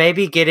 So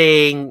maybe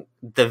getting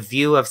the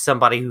view of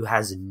somebody who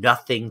has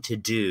nothing to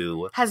do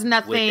with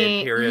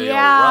Imperial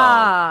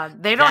Rome.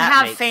 They don't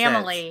have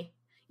family. Sense.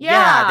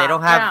 Yeah,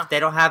 they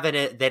don't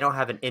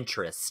have an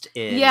interest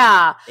in.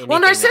 Yeah, well,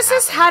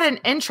 Narcissus had an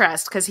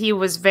interest because he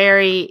was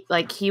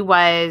he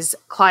was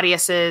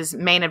Claudius's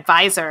main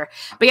advisor.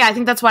 But yeah, I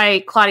think that's why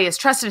Claudius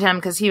trusted him,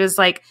 because he was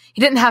he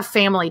didn't have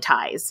family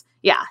ties.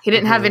 Yeah, he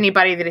didn't have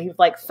anybody that he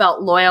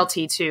felt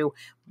loyalty to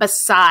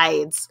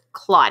besides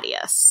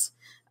Claudius.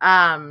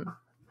 And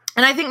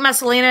I think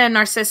Messalina and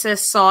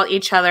Narcissus saw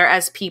each other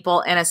as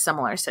people in a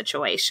similar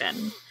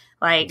situation.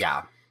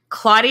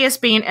 Claudius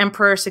being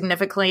emperor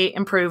significantly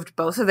improved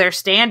both of their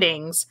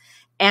standings,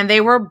 and they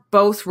were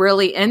both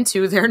really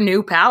into their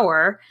new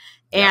power.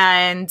 Yep.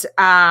 And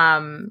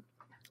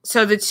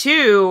so the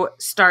two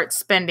start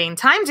spending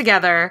time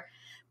together,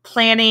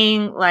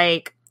 planning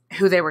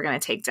who they were going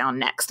to take down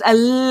next.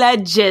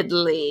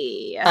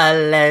 Allegedly.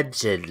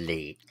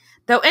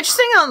 Though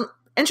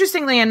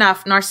interestingly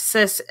enough,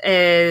 Narcissus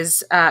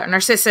is the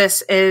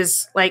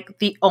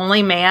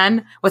only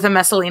man with a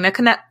Messalina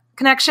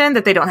connection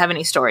that they don't have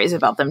any stories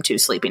about them two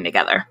sleeping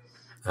together.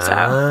 So.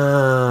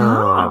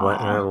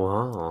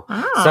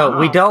 So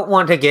we don't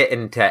want to get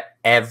into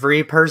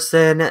every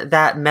person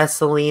that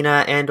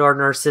Messalina and or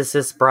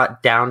Narcissus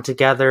brought down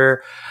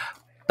together,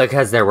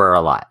 because there were a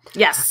lot.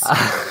 Yes.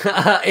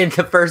 In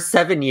the first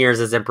 7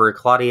 years as Emperor,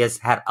 Claudius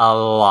had a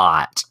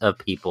lot of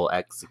people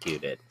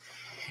executed.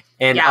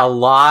 And a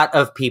lot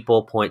of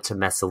people point to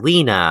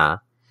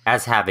Messalina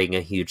as having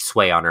a huge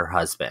sway on her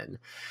husband.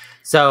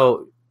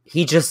 So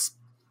he just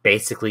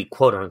basically,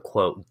 quote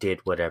unquote, did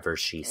whatever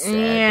she said.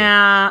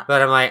 Yeah.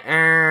 But I'm like,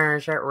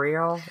 is that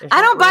real?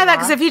 I don't buy that,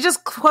 because if he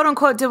just, quote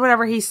unquote, did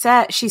whatever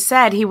she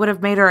said, he would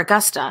have made her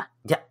Augusta.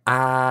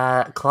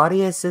 Yeah.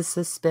 Claudius is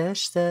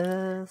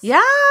suspicious.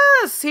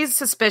 Yes. He's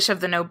suspicious of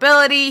the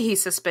nobility.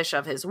 He's suspicious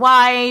of his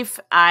wife.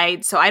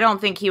 So I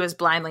don't think he was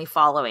blindly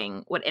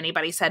following what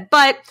anybody said.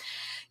 But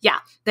yeah,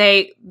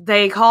 they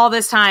call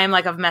this time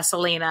of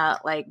Messalina,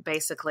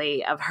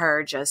 basically of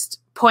her just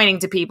pointing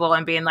to people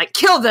and being like,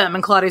 kill them.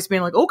 And Claudius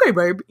being like, okay,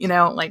 babe,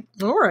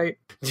 all right.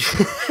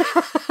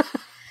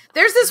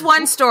 There's this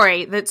one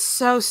story that's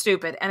so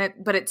stupid,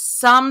 but it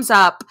sums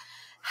up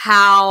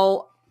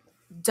how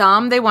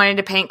dumb they wanted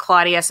to paint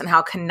Claudius and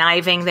how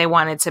conniving they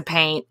wanted to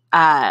paint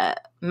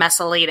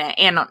Messalina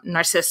and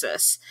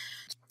Narcissus.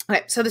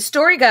 Okay, so the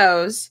story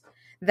goes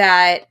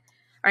that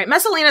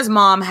Messalina's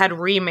mom had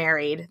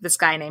remarried this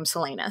guy named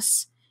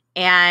Silenus,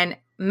 and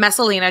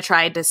Messalina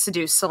tried to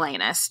seduce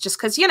Silenus just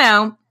because,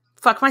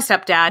 fuck my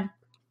stepdad.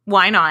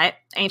 Why not?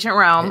 Ancient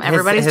Rome.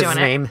 Everybody's doing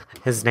it.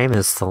 His name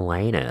is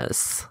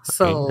Silenus.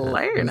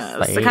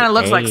 Silenus. It kind of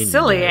looks like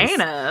silly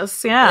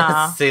anus.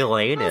 Yeah.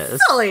 Silenus.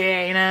 Silly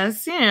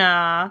anus.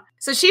 Yeah.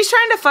 So she's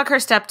trying to fuck her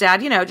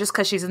stepdad, just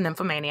because she's a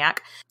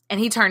nymphomaniac.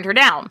 And he turned her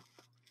down.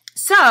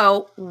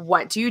 So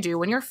what do you do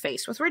when you're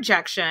faced with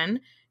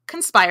rejection?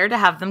 Conspire to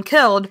have them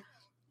killed.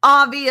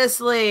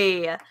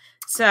 Obviously.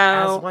 So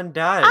As one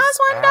does.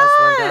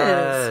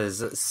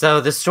 So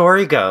the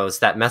story goes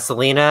that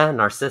Messalina,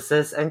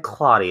 Narcissus, and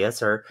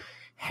Claudius are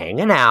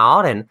hanging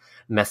out, and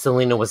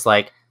Messalina was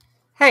like,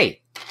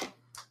 hey,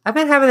 I've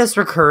been having this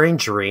recurring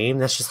dream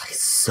that's just like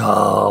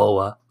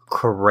so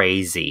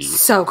crazy.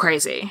 So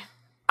crazy.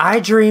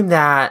 I dreamed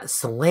that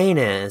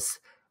Silenus,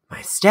 my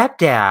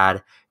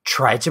stepdad,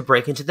 tried to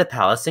break into the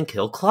palace and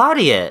kill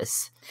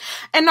Claudius.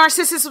 And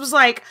Narcissus was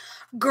like,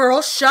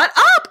 girl, shut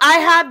up. I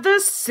had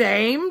the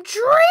same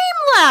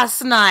dream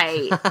last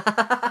night.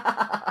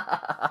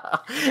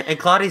 And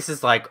Claudius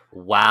is like,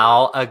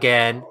 wow,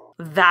 again.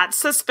 That's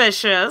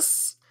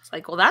suspicious. It's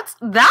like, well,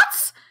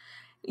 that's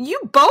you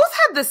both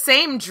had the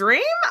same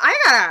dream?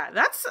 I'm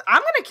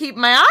gonna keep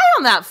my eye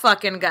on that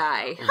fucking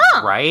guy.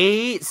 Huh.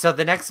 Right? So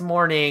the next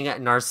morning,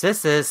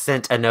 Narcissus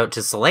sent a note to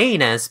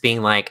Silenus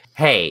being like,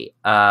 hey,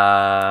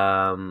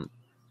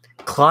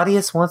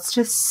 Claudius wants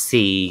to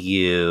see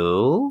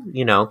you,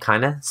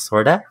 kind of,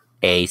 sort of,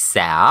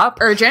 ASAP.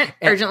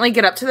 Urgently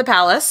get up to the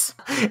palace.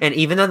 And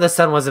even though the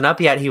sun wasn't up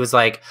yet, he was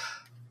like,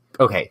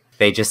 okay,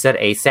 they just said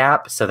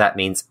ASAP, so that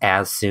means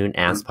as soon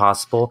as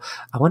possible.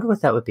 I wonder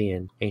what that would be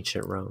in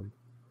ancient Rome.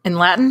 In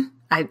Latin?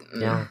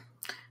 Yeah.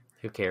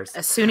 Who cares?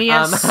 As soon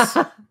as...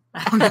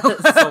 I don't know.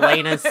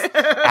 Silenus,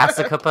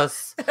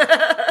 Asicopus,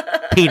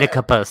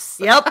 Pedicopus.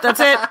 Yep,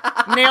 that's it.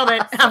 Nailed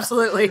it.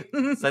 Absolutely.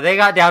 So they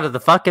got down to the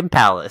fucking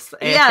palace.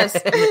 And yes.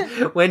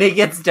 When he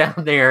gets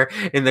down there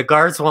and the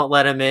guards won't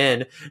let him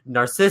in,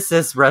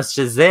 Narcissus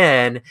rushes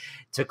in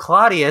to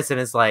Claudius and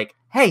is like,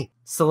 hey,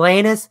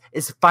 Silenus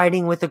is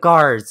fighting with the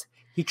guards.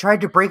 He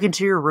tried to break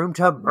into your room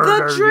to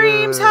murder The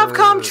dreams you. have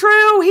come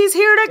true. He's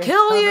here to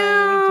kill you.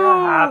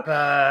 To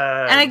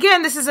happen. And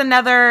again, this is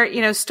another,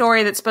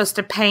 story that's supposed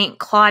to paint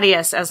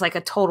Claudius as like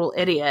a total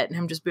idiot, and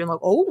him just being like,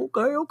 "Oh,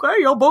 okay,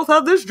 y'all both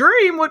have this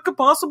dream. What could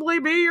possibly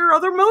be your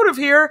other motive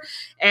here?"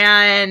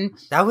 And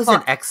that was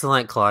an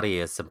excellent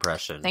Claudius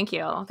impression. Thank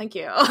you.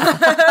 Okay.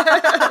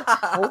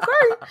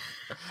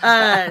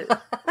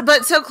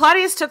 But so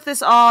Claudius took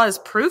this all as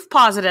proof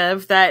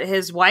positive that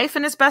his wife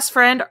and his best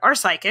friend are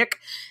psychic.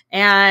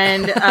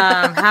 And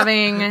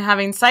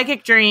having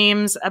psychic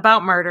dreams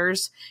about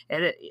murders,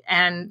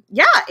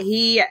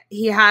 he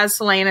has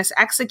Silenus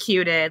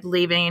executed,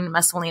 leaving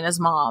Messalina's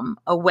mom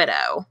a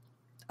widow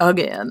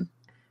again.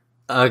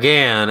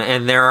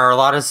 And there are a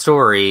lot of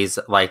stories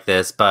like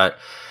this, but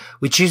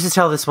we choose to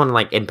tell this one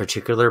in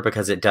particular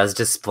because it does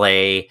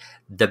display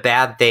the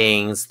bad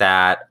things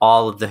that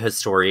all of the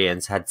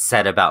historians had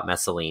said about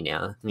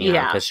Messalina.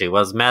 Because she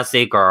was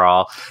messy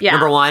girl. Yeah.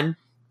 Number one,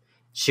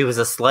 she was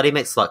a slutty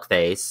McSlut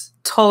face.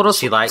 Total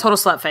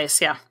slut face,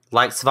 yeah.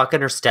 Likes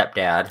fucking her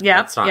stepdad. Yeah.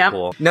 That's not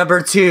cool.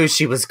 Number two,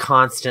 she was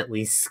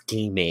constantly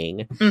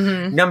scheming.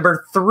 Mm-hmm.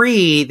 Number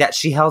three, that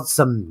she held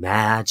some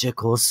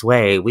magical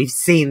sway. We've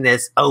seen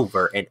this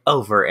over and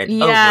over and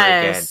over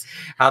again.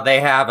 How they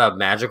have a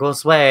magical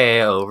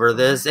sway over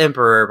this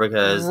emperor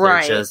because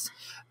they're just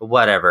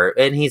whatever.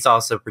 And he's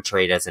also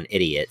portrayed as an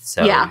idiot.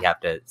 So you have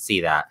to see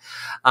that.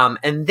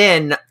 And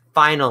then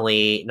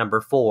finally,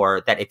 number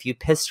four, that if you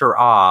pissed her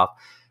off,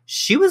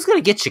 she was going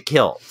to get you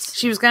killed.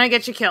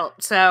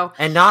 So,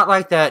 and not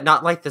like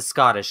the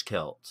Scottish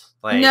kilt.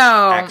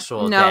 No,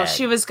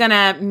 she was going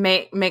to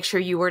make sure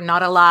you were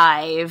not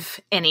alive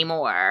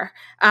anymore.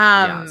 Who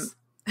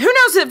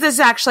knows if this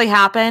actually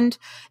happened?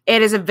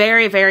 It is a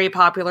very, very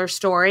popular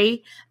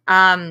story.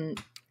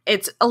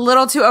 It's a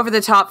little too over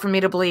the top for me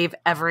to believe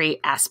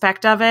every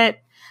aspect of it,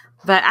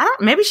 but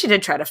maybe she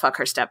did try to fuck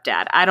her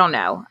stepdad. I don't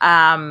know.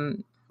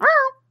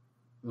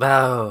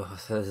 Oh,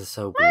 that is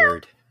so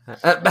weird.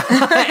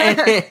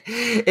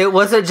 It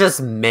wasn't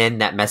just men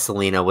that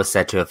Messalina was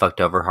said to have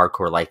fucked over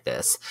hardcore like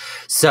this.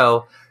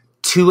 So,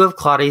 two of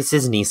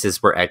Claudius's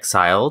nieces were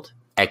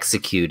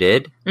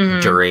executed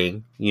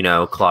during,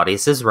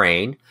 Claudius's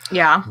reign.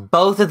 Yeah.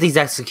 Both of these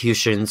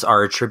executions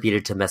are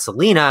attributed to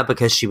Messalina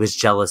because she was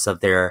jealous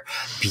of their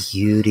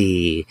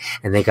beauty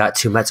and they got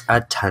too much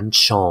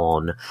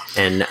attention.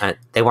 And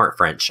they weren't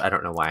French. I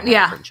don't know why I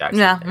had a French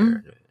accent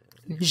there.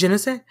 Je ne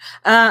sais.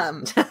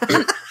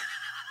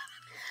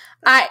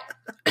 I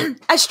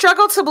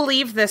struggle to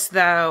believe this,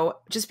 though,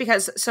 just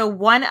because. So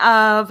one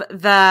of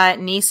the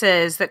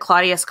nieces that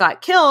Claudius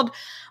got killed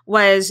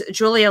was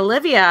Julia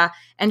Livia,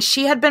 and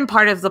she had been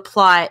part of the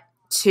plot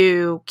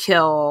to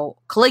kill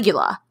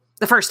Caligula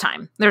the first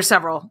time. There are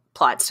several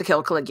plots to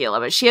kill Caligula,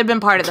 but she had been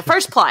part of the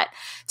first plot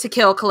to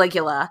kill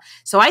Caligula.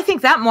 So I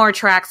think that more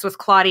tracks with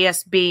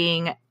Claudius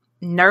being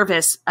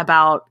nervous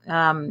about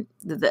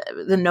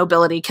the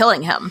nobility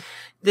killing him.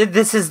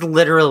 This is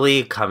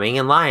literally coming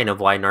in line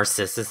of why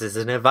Narcissus is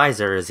an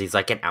advisor, is he's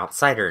like an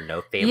outsider, no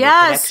family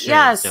connections.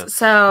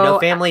 Yes. No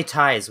family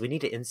ties. We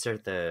need to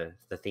insert the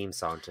theme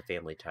song to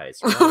Family Ties.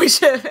 Right? We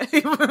should.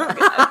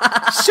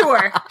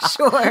 Sure.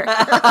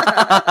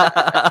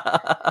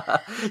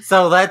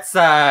 So let's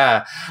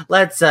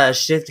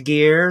shift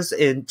gears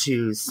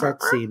into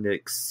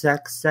sexy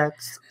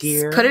sex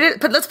gear.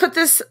 Let's put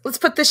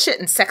this shit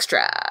in sex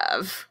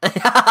drive.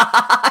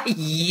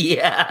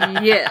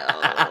 Yeah.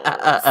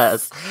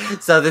 Yes.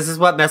 So this is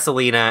what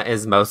Messalina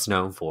is most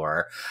known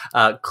for.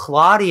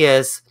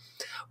 Claudius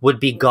would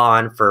be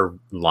gone for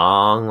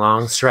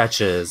long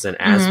stretches, and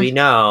as we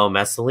know,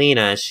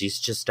 Messalina, she's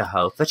just a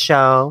hoe for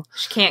show.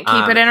 She can't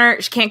keep it in her.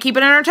 She can't keep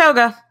it in her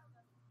toga.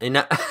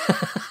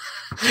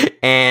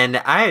 And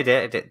I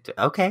did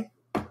okay.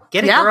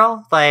 Get it,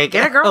 girl. Like,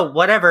 get it, girl.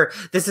 Whatever.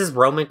 This is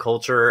Roman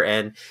culture,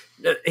 and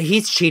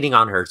he's cheating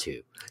on her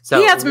too. So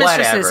he has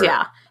mistresses.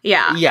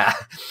 Yeah.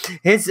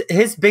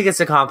 His biggest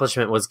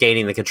accomplishment was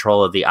gaining the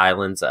control of the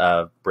islands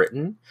of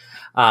Britain,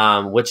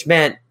 which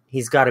meant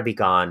he's got to be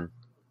gone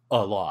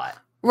a lot.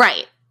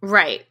 Right.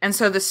 And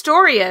so the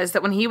story is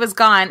that when he was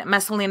gone,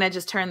 Messalina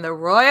just turned the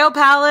royal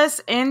palace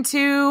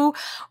into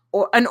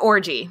an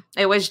orgy.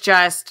 It was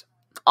just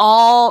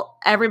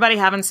everybody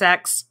having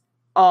sex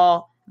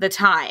all the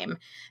time.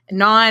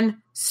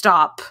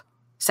 Non-stop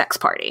sex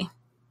party.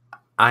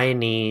 I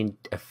need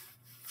a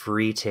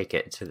free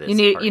ticket to this.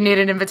 You need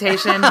an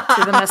invitation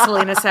to the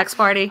Messalina sex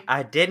party.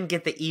 I didn't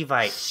get the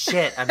Evite.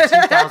 Shit, I'm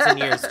 2,000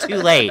 years too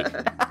late.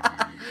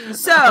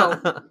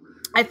 So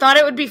I thought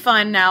it would be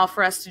fun now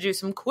for us to do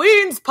some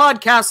Queen's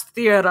podcast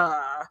theater.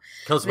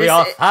 Because we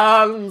are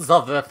fans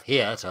of the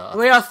theater.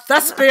 We are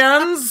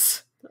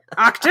thespians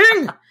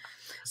acting.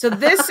 So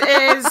this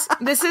is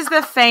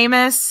the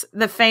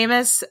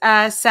famous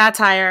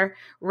satire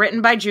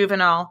written by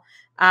Juvenal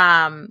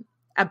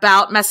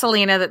about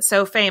Messalina that's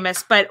so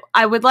famous. But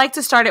I would like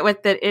to start it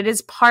with that it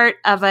is part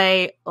of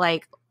a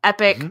like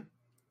epic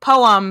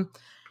poem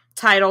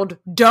titled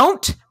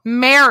 "Don't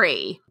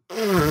Marry."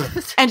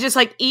 And just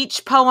like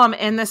each poem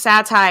in the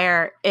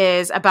satire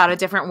is about a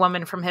different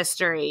woman from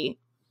history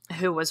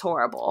who was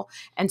horrible.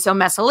 And so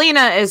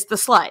Messalina is the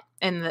slut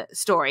in the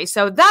story.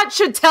 So that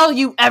should tell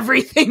you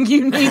everything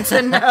you need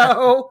to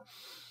know.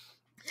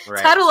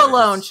 Right, title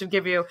alone should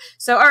give you.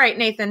 So, all right,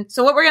 Nathan.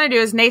 So what we're going to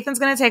do is Nathan's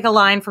going to take a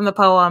line from the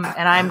poem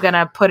and I'm going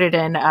to put it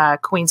in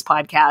Queen's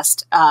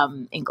podcast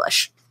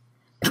English.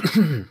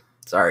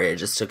 Sorry, I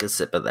just took a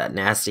sip of that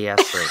nasty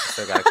ass drink,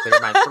 so I gotta clear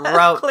my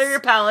throat. Clear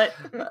your palate.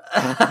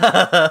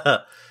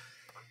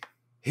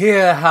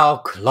 Hear how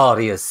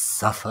Claudius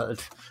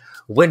suffered.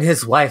 When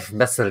his wife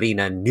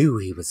Messalina knew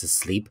he was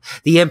asleep,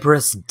 the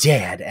empress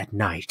dared at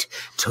night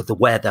to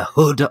wear the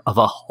hood of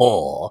a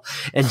whore,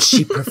 and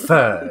she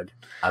preferred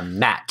a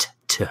mat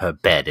to her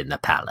bed in the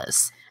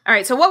palace. All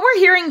right, so what we're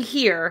hearing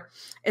here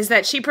is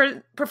that she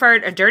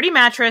preferred a dirty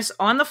mattress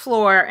on the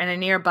floor and a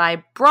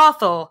nearby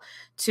brothel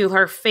to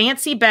her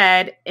fancy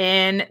bed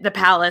in the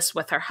palace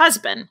with her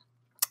husband.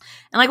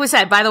 And like we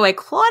said, by the way,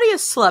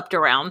 Claudius slept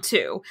around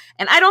too.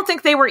 And I don't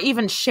think they were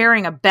even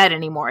sharing a bed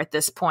anymore at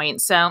this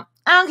point. So,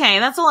 okay,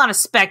 that's a lot of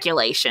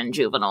speculation,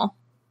 Juvenal.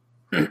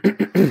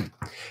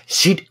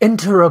 She'd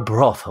enter a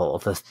brothel,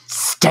 the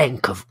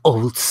stank of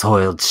old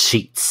soiled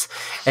sheets,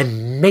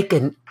 and make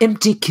an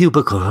empty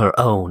cubicle her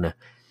own.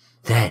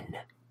 Then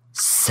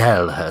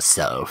sell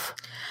herself.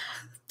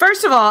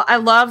 First of all, I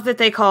love that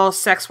they call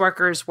sex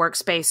workers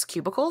workspace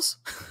cubicles.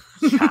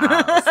 But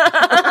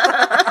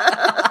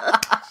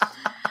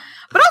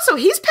also,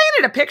 he's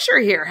painted a picture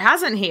here,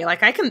 hasn't he?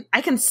 Like I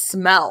can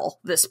smell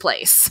this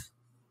place.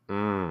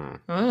 Yeah,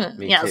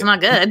 it's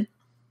not good.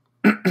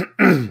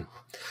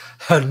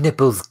 Her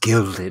nipples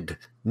gilded,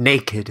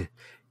 naked,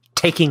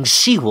 taking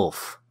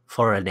she-wolf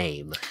for a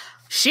name.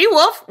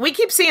 She-wolf? We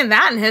keep seeing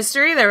that in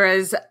history. There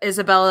was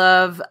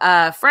Isabella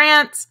of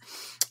France.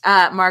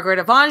 Margaret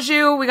of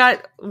Anjou,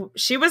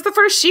 she was the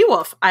first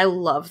she-wolf. I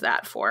love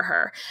that for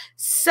her.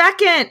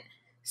 Second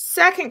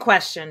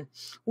question.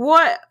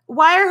 Why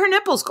are her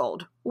nipples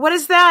gold? What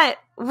is that?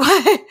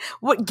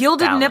 What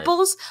gilded Valid.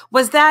 nipples?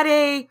 Was that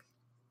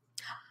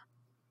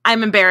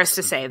I'm embarrassed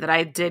to say that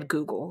I did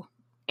Google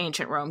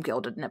ancient Rome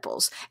gilded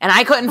nipples, and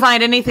I couldn't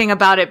find anything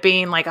about it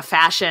being like a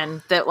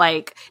fashion that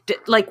like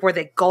were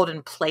they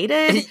golden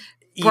plated?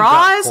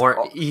 Bras,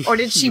 or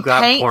did she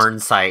paint porn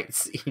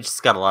sites? You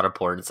just got a lot of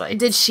porn sites.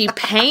 Did she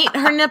paint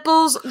her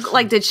nipples?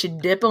 Like, did she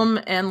dip them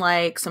in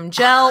like some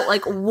gel?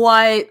 Like,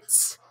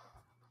 what?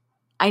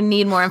 I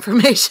need more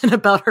information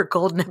about her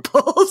gold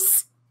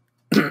nipples.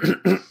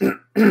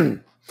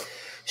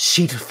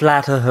 She'd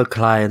flatter her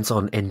clients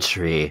on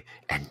entry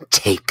and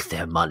take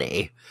their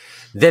money,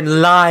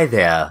 then lie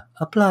there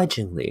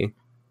obligingly,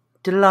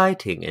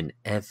 delighting in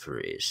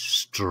every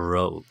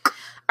stroke.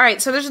 All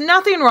right, so there's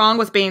nothing wrong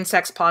with being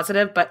sex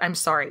positive, but I'm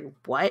sorry,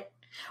 what?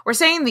 We're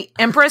saying the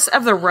empress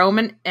of the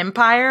Roman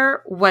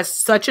Empire was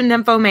such a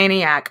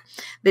nymphomaniac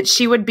that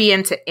she would be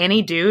into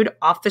any dude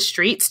off the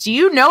streets. Do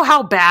you know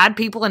how bad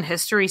people in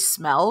history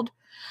smelled?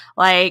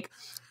 Like,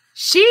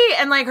 she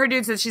and like her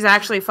dudes that she's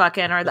actually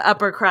fucking are the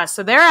upper crust.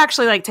 So they're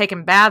actually like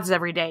taking baths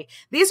every day.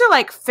 These are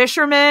like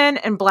fishermen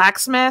and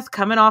blacksmith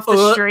coming off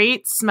the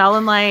street,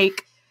 smelling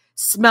like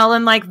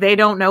they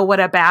don't know what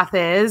a bath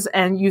is.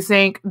 And you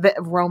think the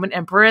Roman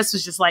empress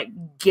was just like,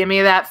 give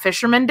me that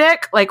fisherman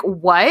dick? Like,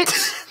 what?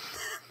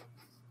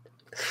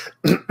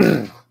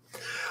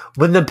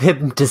 When the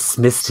pimp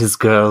dismissed his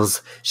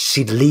girls,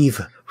 she'd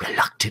leave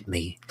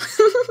reluctantly.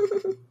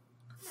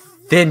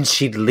 Then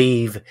she'd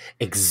leave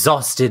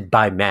exhausted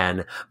by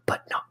man,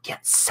 but not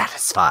yet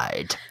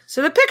satisfied.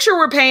 So the picture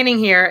we're painting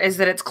here is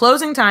that it's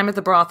closing time at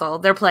the brothel.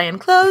 They're playing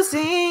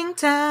closing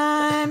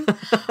time.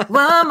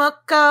 One more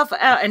call for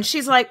out. And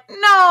she's like,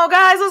 no,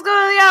 guys, let's go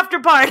to the after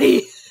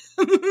party.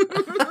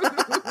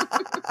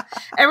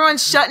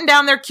 Everyone's shutting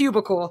down their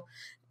cubicle.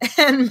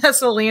 And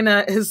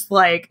Messalina is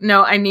like,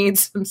 no, I need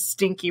some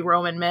stinky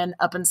Roman men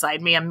up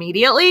inside me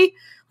immediately.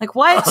 Like,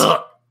 what?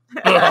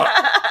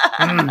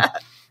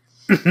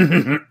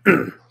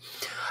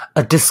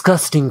 A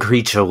disgusting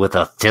creature with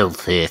a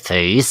filthy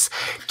face,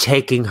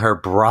 taking her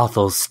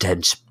brothel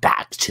stench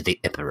back to the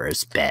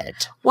emperor's bed.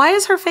 Why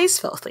is her face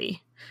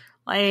filthy?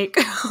 Like,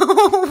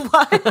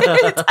 what?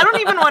 I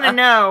don't even want to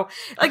know.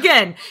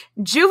 Again,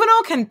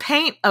 Juvenal can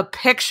paint a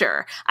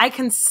picture. I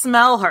can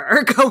smell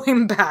her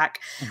going back.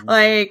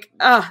 Like,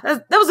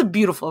 that was a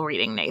beautiful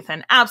reading,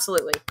 Nathan.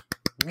 Absolutely.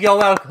 You're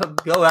welcome.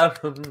 You're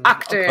welcome.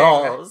 Acting.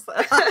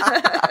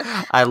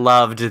 I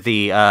loved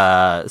the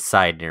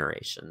side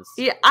narrations.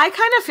 Yeah, I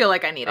kind of feel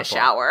like I need a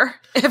shower,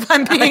 if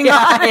I'm being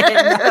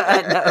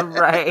honest.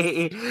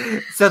 Right.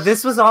 So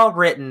this was all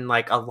written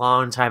like a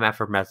long time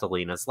after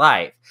Messalina's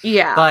life.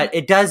 Yeah. But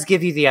it does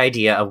give you the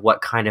idea of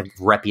what kind of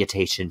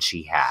reputation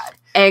she had.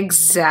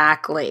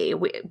 Exactly.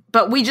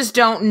 But we just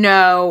don't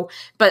know.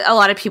 But a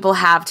lot of people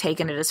have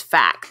taken it as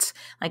fact.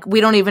 Like,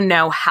 we don't even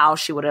know how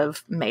she would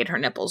have made her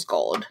nipples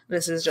gold.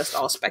 This is just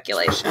all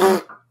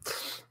speculation.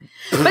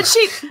 But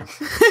she...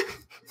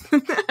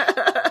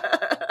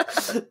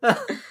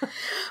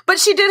 But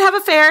she did have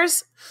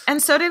affairs,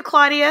 and so did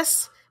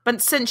Claudius. But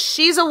since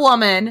she's a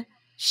woman,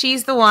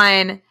 she's the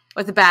one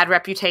with a bad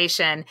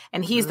reputation,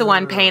 and he's the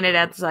one painted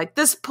as like,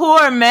 this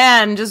poor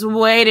man just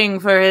waiting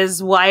for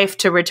his wife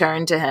to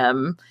return to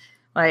him.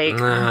 Like,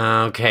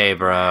 okay,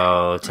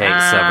 bro, take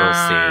several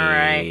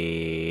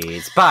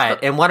seats. Right.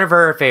 But in one of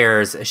her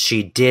affairs,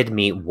 she did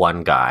meet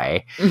one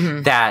guy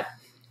that,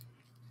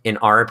 in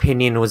our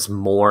opinion, was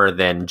more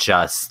than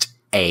just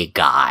a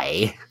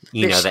guy,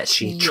 that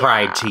she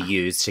tried to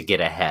use to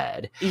get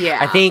ahead. Yeah.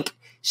 I think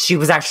she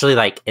was actually,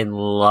 like, in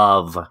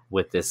love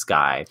with this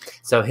guy.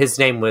 So his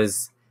name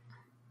was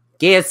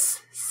Gaius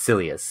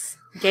Silius.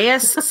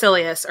 Gaius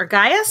Silius. Or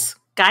Gaius?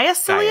 Gaius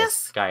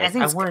Silius? Gaius.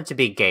 I want it to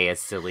be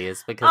Gaius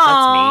Silius because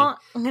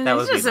that's me. That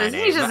was my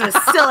name. He's just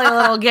a silly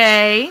little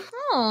gay.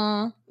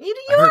 Oh, you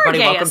are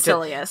Gaius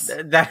Silius.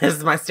 That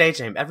is my stage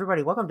name.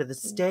 Everybody, welcome to the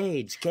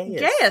stage,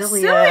 Gaius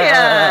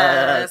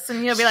Silius.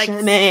 And you'll be like,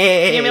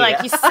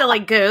 you silly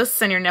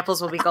goose, and your nipples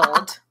will be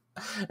gold.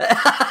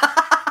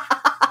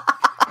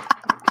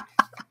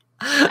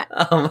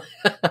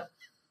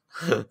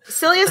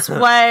 Silius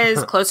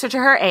was closer to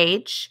her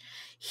age.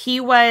 He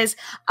was,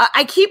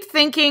 I keep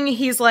thinking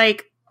he's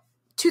like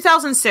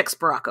 2006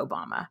 Barack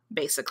Obama,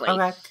 basically.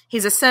 Okay.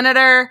 He's a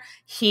senator.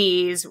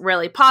 He's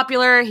really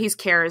popular. He's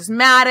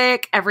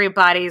charismatic.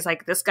 Everybody's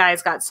like, this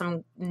guy's got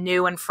some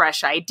new and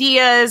fresh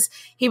ideas.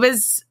 He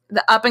was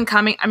the up and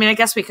coming. I mean, I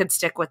guess we could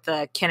stick with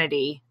the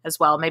Kennedy as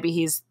well. Maybe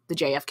he's the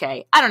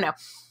JFK. I don't know.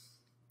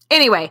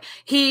 Anyway,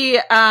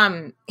 he's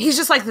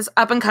just like this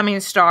up and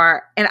coming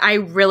star. And I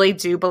really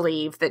do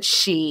believe that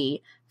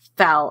she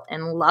fell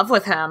in love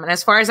with him. And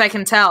as far as I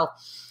can tell,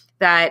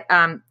 that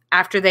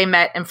after they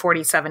met in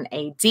 47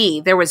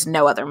 AD, there was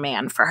no other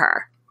man for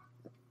her.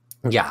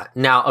 Yeah.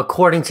 Now,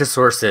 according to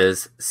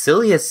sources,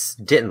 Silius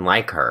didn't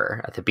like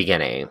her at the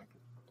beginning.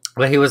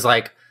 But he was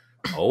like,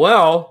 oh,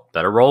 well,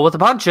 better roll with the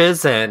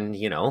punches and,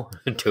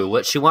 do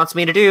what she wants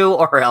me to do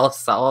or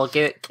else I'll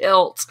get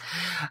killed.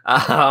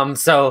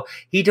 So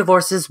he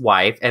divorced his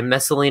wife and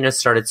Messalina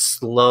started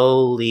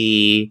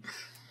slowly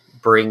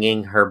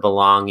bringing her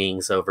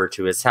belongings over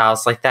to his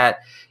house, like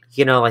that,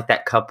 like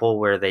that couple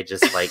where they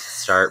just like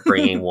start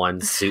bringing one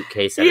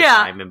suitcase at a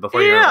time, and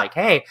before you're like,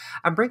 hey,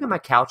 I'm bringing my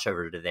couch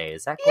over today.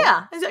 Is that cool?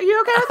 Yeah. Are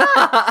you okay with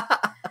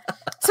that?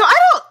 So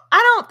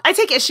I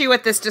take issue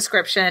with this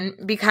description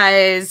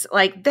because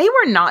like they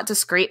were not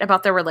discreet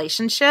about their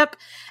relationship,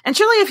 and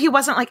surely if he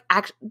wasn't like,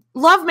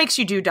 love makes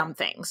you do dumb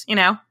things, and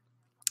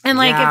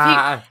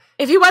like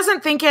if he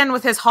wasn't thinking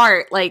with his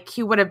heart, like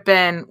he would have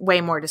been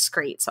way more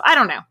discreet. So I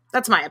don't know.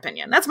 That's my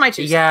opinion. That's my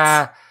 2 cents.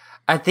 Yeah,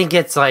 I think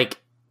it's like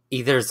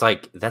either it's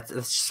like that's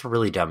just a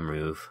really dumb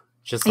move.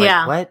 Just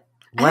like what?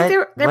 I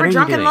think they were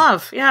drunk in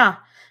love. Yeah,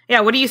 yeah.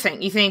 What do you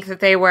think? You think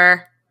that they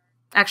were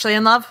actually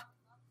in love?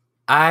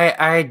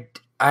 I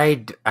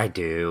I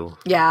do.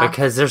 Yeah.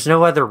 Because there's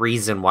no other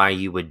reason why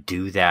you would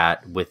do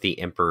that with the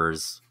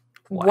emperor's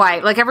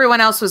wife. Like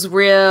everyone else was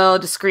real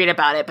discreet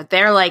about it, but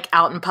they're like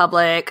out in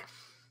public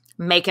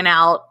making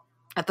out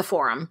at the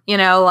forum,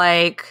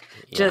 like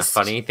just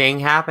funny thing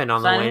happened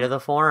on the way to the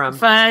forum.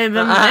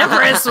 The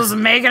empress was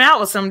making out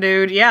with some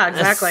dude. Yeah,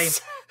 exactly.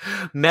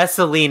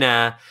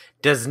 Messalina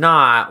does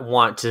not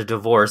want to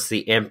divorce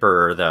the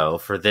emperor though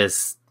for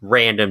this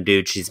random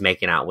dude she's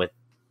making out with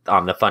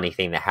on the funny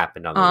thing that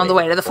happened on the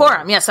way to the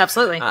forum. Yes,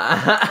 absolutely.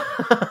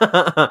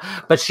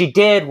 But she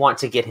did want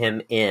to get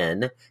him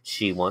in.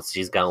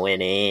 She's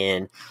going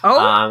in.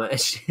 Oh,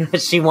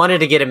 she wanted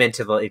to get him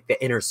into the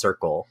inner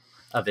circle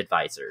of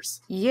advisors.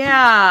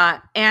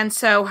 Yeah, and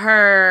so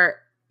her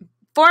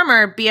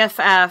former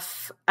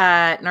BFF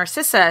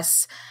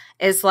Narcissus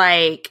is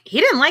like, he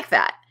didn't like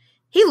that.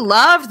 He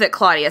loved that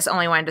Claudius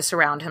only wanted to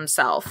surround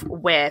himself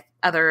with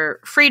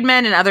other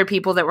freedmen and other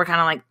people that were kind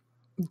of like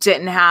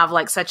didn't have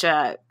like such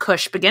a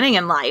cush beginning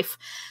in life.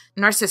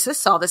 Narcissus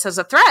saw this as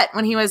a threat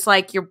when he was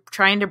like, you're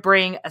trying to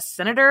bring a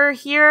senator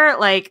here?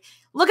 Like,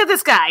 look at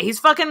this guy. He's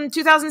fucking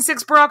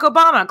 2006 Barack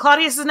Obama.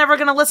 Claudius is never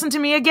going to listen to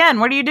me again.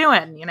 What are you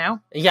doing,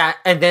 Yeah,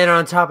 and then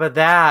on top of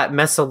that,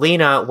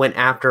 Messalina went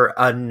after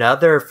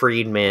another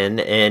freedman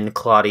in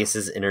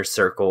Claudius's inner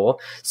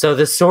circle. So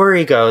the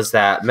story goes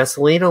that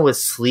Messalina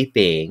was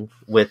sleeping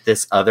with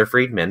this other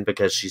freedman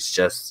because she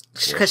just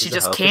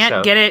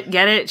can't get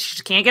it. She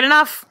just can't get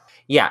enough.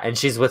 Yeah, and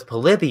she's with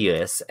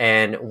Polybius,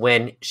 and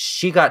when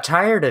she got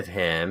tired of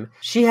him,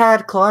 she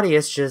had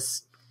Claudius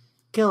just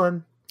kill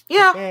him.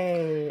 Yeah.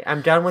 Hey,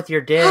 I'm done with your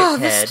dick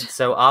head,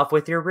 so off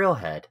with your real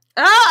head.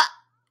 And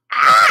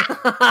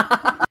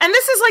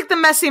this is like the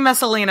Messy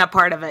Messalina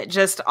part of it.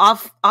 Just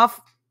off,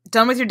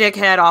 done with your dick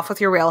head, off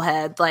with your real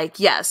head. Like,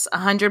 yes,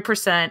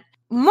 100%.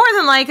 More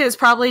than likely, it's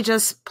probably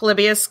just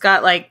Polybius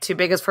got like too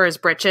big for his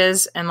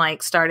britches and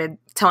like started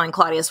telling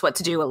Claudius what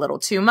to do a little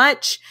too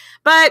much.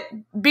 But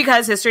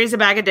because history is a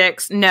bag of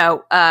dicks,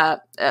 no,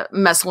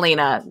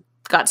 Messalina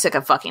got sick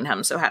of fucking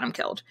him, so had him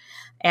killed.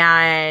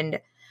 And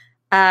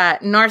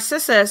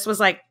Narcissus was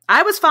like,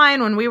 I was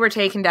fine when we were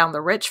taking down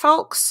the rich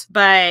folks,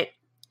 but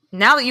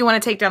now that you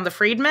want to take down the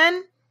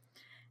freedmen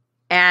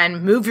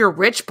and move your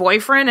rich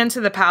boyfriend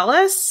into the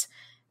palace,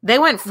 they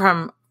went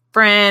from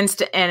friends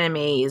to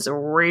enemies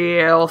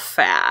real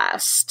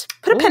fast.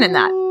 Put a pin in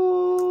that.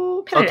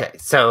 Okay,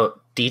 so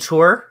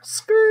detour.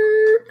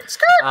 Skirt.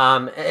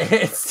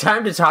 It's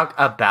time to talk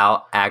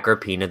about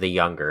Agrippina the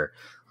Younger.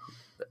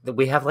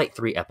 We have like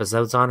 3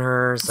 episodes on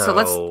her, so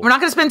we're not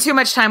going to spend too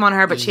much time on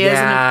her, but she is.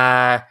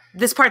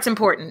 This part's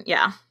important.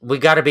 Yeah, we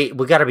gotta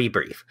be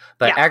brief.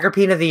 But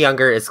Agrippina the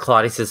Younger is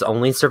Claudius's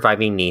only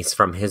surviving niece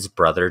from his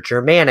brother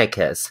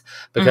Germanicus,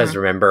 because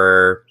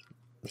remember,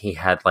 he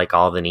had like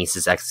all the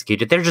nieces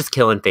executed. They're just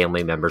killing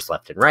family members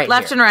left and right,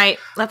 left, right,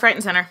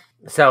 and center.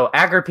 So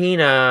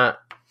Agrippina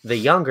the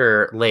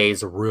Younger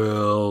lays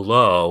real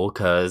low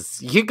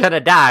because you're gonna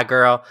die,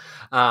 girl.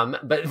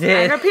 But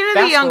then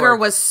Agrippina the Younger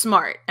was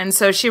smart, and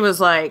so she was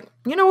like,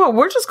 "You know what?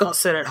 We're just gonna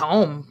sit at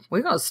home.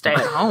 We're gonna stay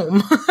at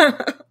home.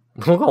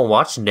 We're gonna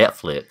watch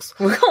Netflix.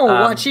 We're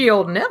gonna watch ye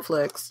old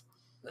Netflix."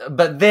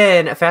 But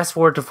then, fast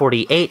forward to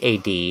 48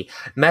 AD,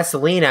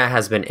 Messalina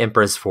has been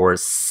empress for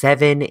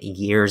 7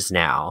 years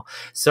now.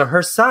 So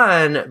her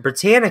son,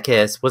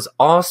 Britannicus, was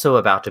also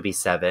about to be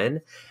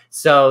 7.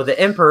 So the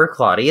Emperor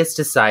Claudius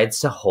decides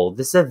to hold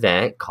this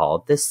event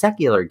called the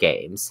Secular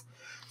Games.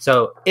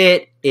 So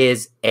it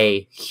is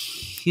a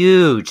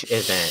huge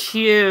event.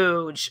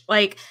 Huge.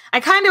 Like, I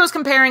kind of was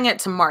comparing it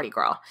to Mardi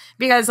Gras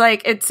because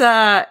like it's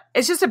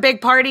just a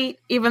big party,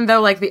 even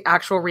though like the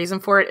actual reason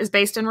for it is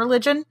based in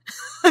religion.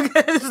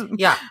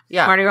 yeah.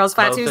 Mardi Gras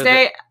Fat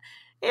Tuesday.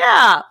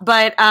 Yeah.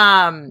 But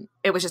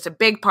it was just a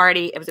big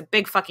party. It was a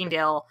big fucking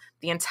deal.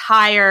 The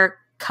entire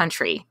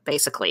country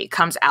basically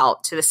comes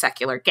out to the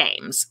Secular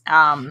Games.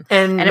 And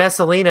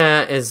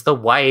Messalina is the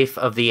wife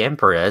of the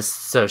empress,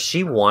 so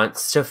she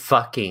wants to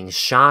fucking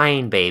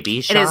shine,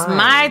 baby. Shine. It is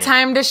my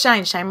time to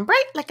shine. Shine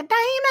bright like a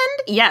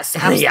diamond. Yes,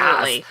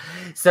 absolutely.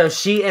 Yes. So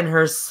she and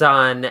her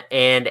son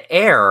and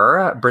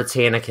heir,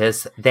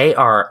 Britannicus, they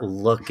are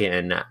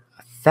looking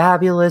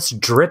fabulous,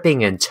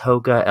 dripping in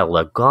toga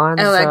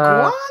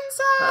eleganza.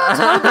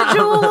 Toga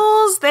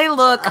jewels.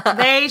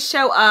 They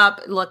show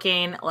up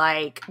looking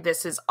like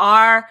this is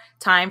our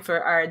time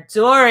for our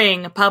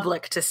adoring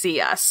public to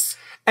see us.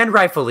 And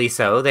rightfully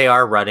so. They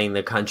are running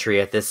the country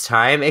at this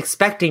time,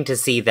 expecting to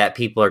see that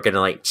people are going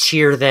to like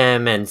cheer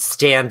them and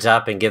stand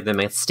up and give them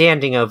a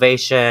standing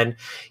ovation,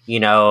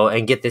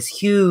 and get this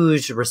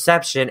huge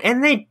reception.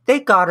 And they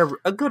got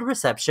a good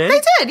reception.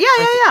 They did.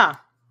 Yeah.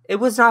 It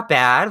was not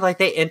bad. Like,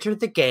 they entered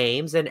the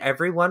games and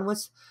everyone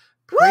was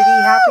pretty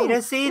happy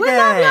to see them.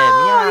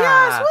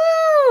 Yes,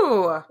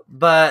 woo!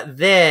 But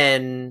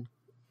then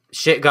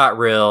shit got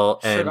real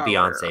and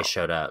Beyonce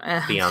showed up.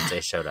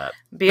 Beyonce showed up.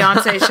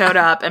 Beyonce showed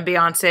up, and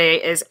Beyonce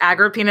is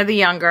Agrippina the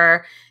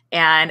Younger,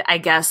 and I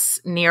guess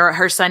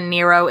her son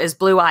Nero is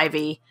Blue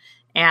Ivy.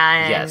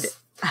 And yes.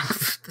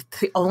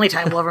 The only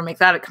time we'll ever make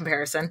that a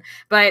comparison.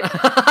 But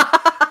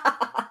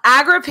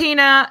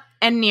Agrippina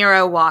and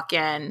Nero walk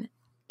in,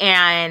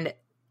 and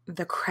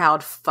the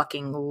crowd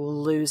fucking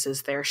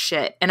loses their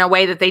shit in a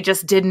way that they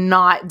just did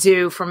not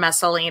do for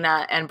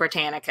Messalina and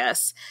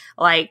Britannicus.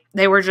 Like,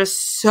 they were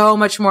just so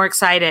much more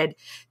excited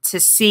to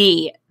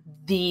see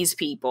these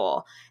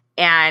people.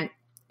 And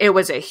it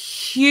was a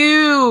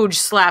huge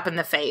slap in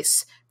the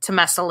face to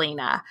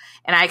Messalina.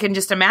 And I can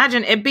just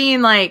imagine it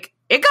being like,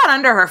 it got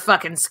under her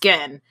fucking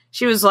skin.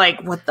 She was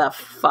like, what the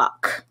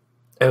fuck?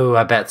 Oh,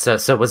 I bet so.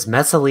 So was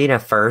Messalina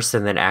first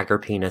and then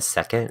Agrippina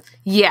second?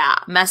 Yeah,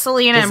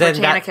 Messalina and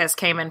Britannicus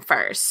came in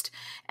first.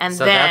 And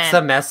so then that's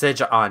a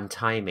message on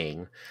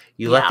timing.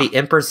 You let the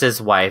empress's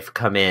wife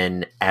come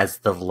in as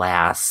the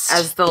last.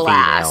 As the female.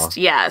 last,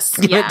 yes.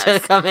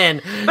 To come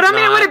in. But I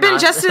mean, it would have been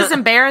just as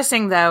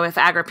embarrassing, though, if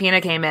Agrippina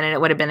came in and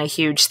it would have been a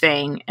huge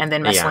thing. And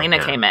then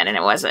Messalina came in and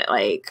it wasn't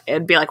like,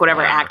 it'd be like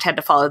whatever act had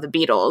to follow the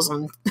Beatles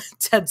and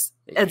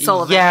Ed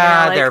Sullivan.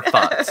 Yeah, you know, like. they're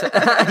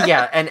fucked.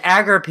 Yeah, and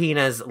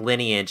Agrippina's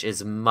lineage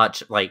is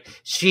much like,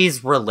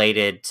 she's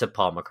related to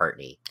Paul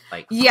McCartney.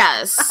 Like,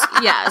 yes,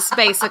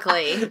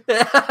 basically.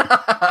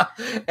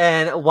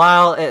 And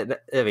while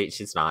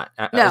she's not.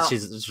 No.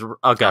 She's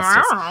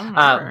Augustus.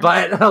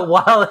 But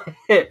while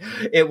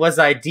it was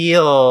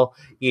ideal,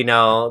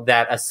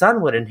 that a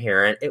son would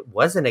inherit, it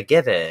wasn't a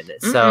given.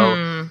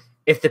 So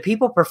if the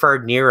people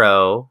preferred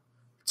Nero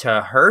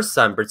to her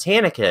son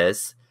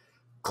Britannicus,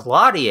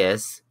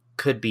 Claudius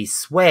could be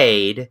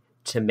swayed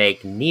to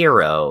make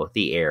Nero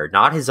the heir,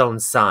 not his own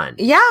son.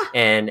 Yeah.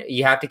 And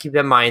you have to keep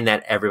in mind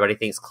that everybody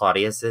thinks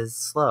Claudius is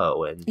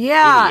slow and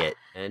idiot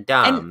and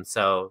dumb. And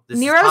so this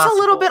Nero's is a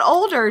little bit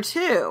older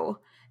too.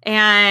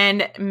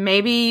 And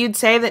maybe you'd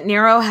say that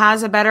Nero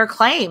has a better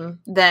claim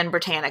than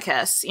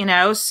Britannicus,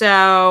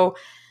 So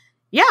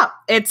yeah,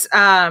 it's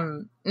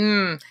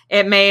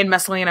it made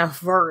Messalina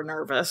very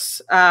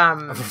nervous.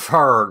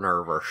 Very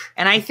nervous.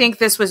 And I think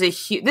this was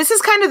this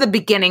is kind of the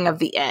beginning of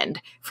the end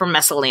for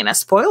Messalina.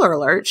 Spoiler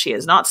alert, she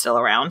is not still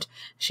around.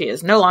 She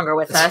is no longer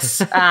with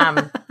us.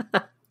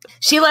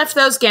 She left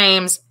those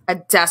games a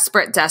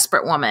desperate,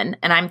 desperate woman.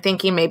 And I'm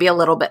thinking maybe a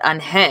little bit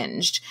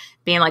unhinged,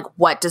 being like,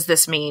 what does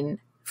this mean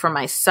for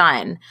my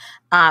son?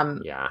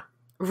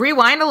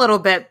 Rewind a little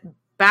bit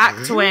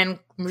back to when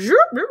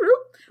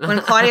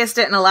Claudius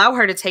didn't allow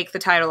her to take the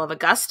title of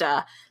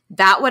Augusta.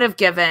 That would have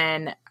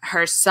given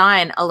her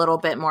son a little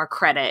bit more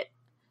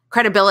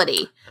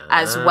credibility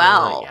as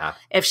well. Yeah.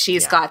 If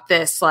she's got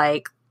this,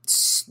 like,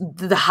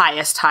 the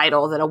highest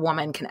title that a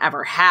woman can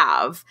ever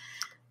have.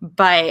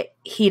 But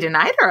he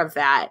denied her of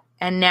that.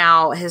 And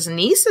now his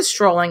niece is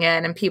strolling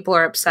in and people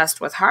are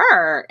obsessed with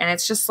her. And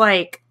it's just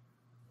like,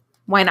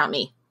 why not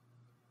me?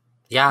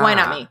 Yeah. Why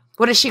not me?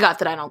 What has she got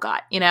that I don't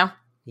got,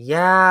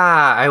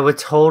 Yeah, I would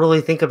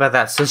totally think about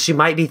that. So she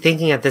might be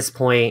thinking at this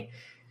point,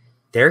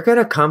 they're going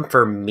to come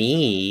for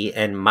me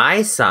and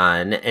my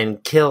son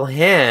and kill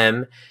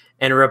him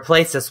and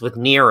replace us with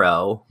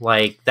Nero.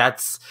 Like,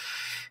 that's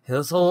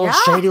this whole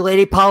shady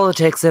lady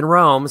politics in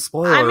Rome.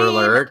 Spoiler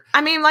alert.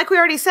 I mean, like we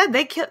already said,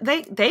 they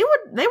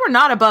were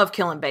not above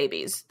killing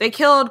babies. They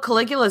killed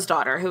Caligula's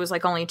daughter, who was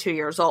like only 2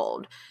 years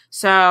old.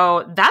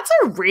 So that's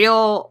a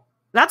real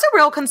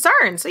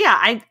concern. So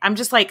yeah, I'm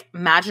just like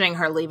imagining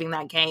her leaving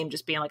that game,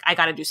 just being like, I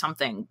got to do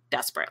something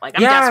desperate. Like,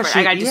 I'm desperate.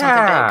 I got to do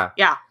something big.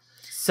 Yeah.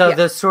 So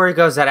the story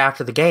goes that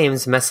after the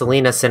games,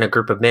 Messalina sent a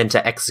group of men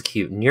to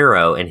execute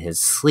Nero in his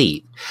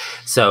sleep.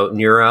 So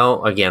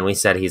Nero, again, we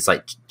said he's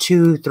like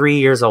 2-3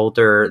 years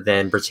older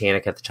than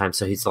Britannica at the time.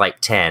 So he's like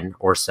 10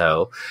 or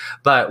so.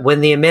 But when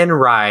the men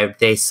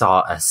arrived, they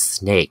saw a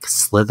snake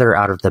slither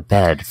out of the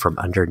bed from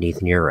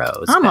underneath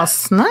Nero's bed. A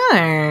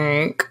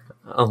snake.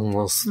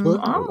 Almost.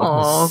 Snore.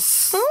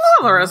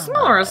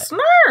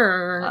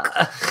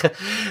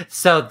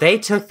 So they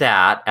took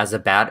that as a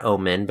bad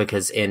omen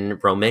because in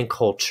Roman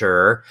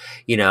culture,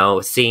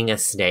 seeing a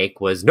snake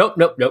was nope.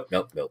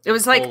 It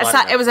was like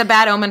it was a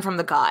bad omen from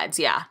the gods.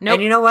 Yeah. Nope.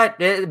 And you know what?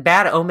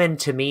 Bad omen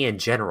to me in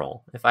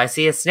general. If I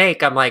see a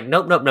snake, I'm like,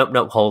 nope.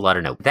 Whole lot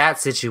of nope. That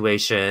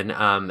situation,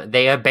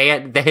 they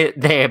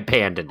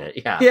abandoned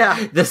it. Yeah.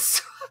 Yeah.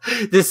 This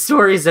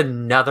story is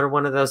another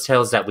one of those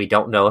tales that we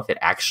don't know if it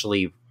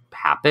actually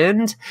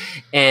happened,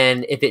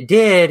 and if it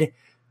did,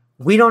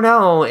 we don't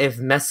know if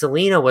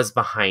Messalina was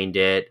behind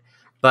it,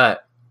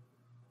 but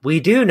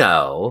we do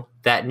know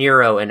that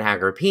Nero and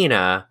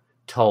Agrippina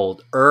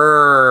told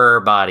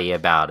everybody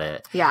about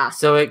it. Yeah.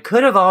 So it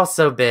could have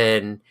also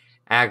been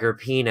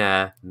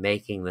Agrippina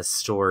making the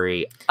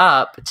story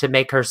up to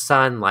make her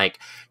son like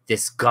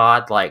this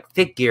godlike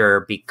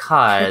figure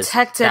because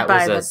protected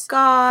by the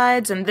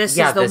gods, and this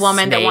is the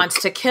woman that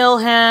wants to kill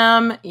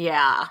him.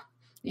 Yeah.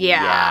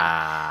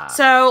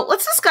 So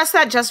let's discuss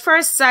that just for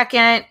a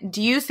second.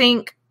 Do you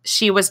think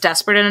she was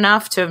desperate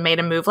enough to have made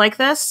a move like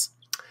this?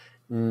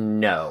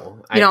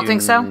 No. You don't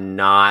think so?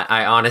 Not.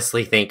 I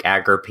honestly think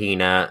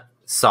Agrippina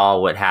saw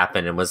what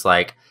happened and was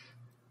like,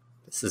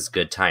 this is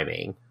good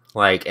timing.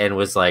 Like, and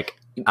was like,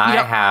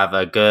 I have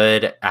a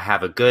good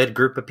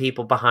group of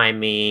people behind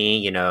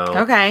me,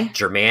 Okay.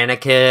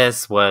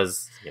 Germanicus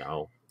was,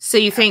 So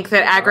you think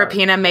that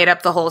Agrippina made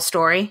up the whole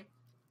story?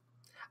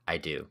 I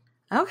do.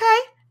 Okay.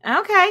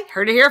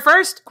 Heard it here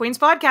first. Queen's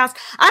podcast.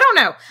 I don't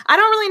know. I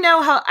don't really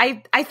know how.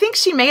 I think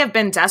she may have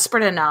been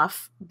desperate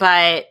enough,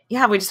 but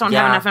yeah, we just don't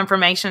have enough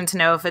information to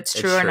know if it's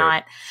true or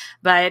not.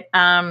 But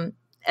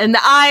in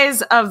the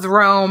eyes of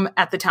Rome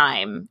at the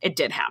time, it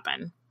did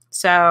happen.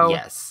 So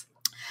yes,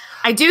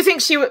 I do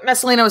think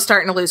Messalina was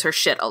starting to lose her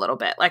shit a little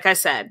bit. Like I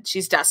said,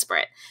 she's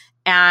desperate,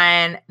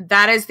 and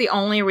that is the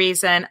only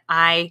reason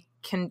I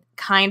can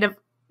kind of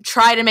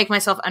try to make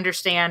myself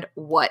understand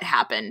what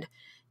happened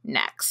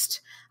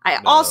next. I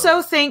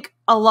also think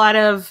a lot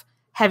of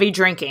heavy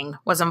drinking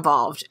was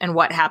involved in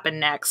what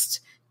happened next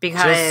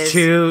because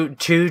just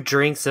two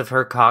drinks of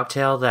her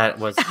cocktail that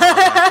was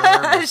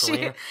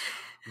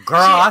Girl,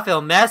 I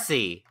feel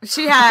messy.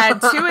 She had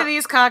 2 of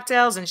these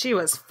cocktails and she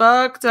was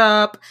fucked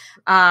up.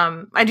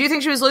 I do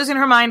think she was losing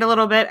her mind a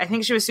little bit. I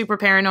think she was super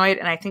paranoid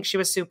and I think she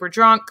was super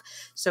drunk.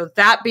 So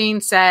that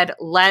being said,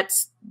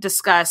 let's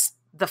discuss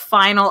the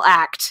final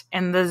act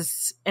in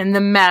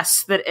the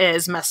mess that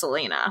is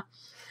Messalina.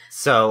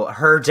 So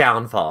her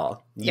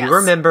downfall. You Yes.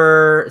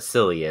 remember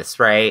Silius,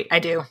 right? I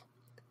do.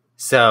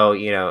 So,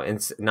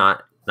 it's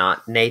not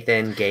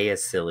Nathan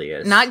Gaius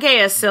Silius. Not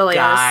Gaius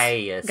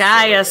Silius.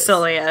 Gaius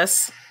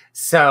Silius.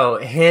 So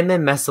him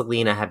and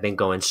Messalina have been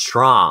going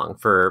strong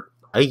for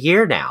a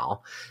year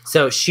now.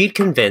 So she'd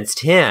convinced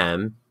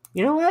him,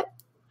 you know what?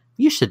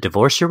 You should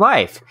divorce your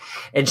wife.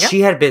 And she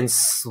had been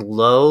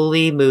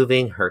slowly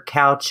moving her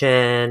couch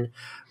in,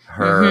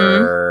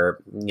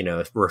 her,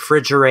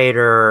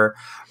 refrigerator,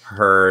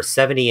 her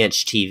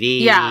 70-inch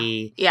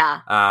TV. Yeah.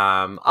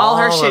 All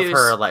her shoes. of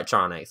her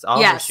electronics.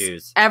 All her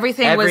shoes.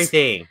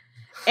 Everything.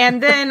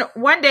 And then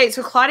one day,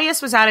 so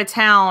Claudius was out of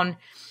town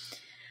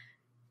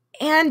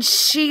and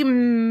she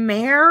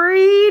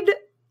married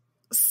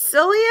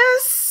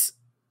Silius?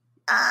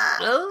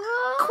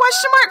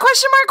 Question mark.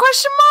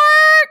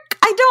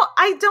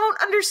 I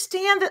don't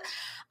understand that.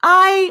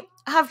 I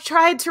have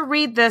tried to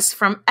read this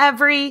from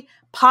every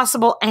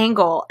possible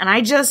angle and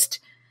I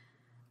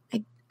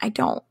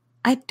don't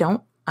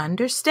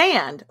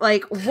understand.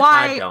 Like,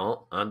 why? I don't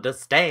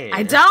understand.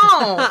 I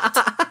don't.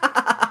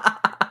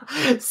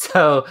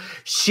 So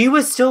she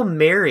was still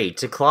married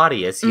to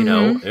Claudius,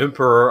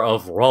 Emperor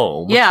of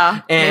Rome.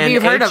 Yeah, and maybe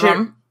you've heard of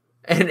him.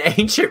 And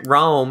ancient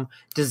Rome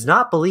does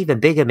not believe in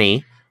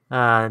bigamy.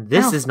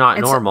 This is not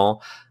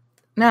normal.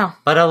 No.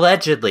 But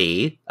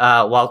allegedly,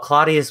 while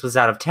Claudius was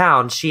out of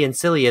town, she and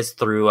Silius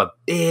threw a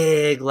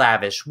big,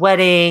 lavish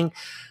wedding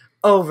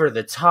over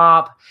the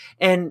top.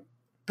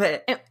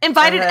 But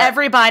invited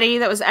everybody.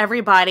 That was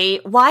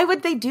everybody. Why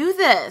would they do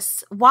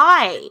this?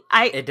 Why?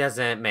 It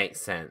doesn't make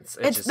sense.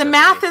 The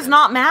math is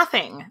not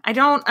mathing. I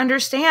don't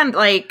understand.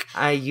 Like,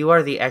 you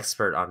are the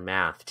expert on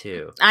math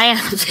too. I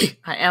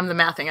am the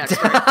mathing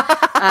expert.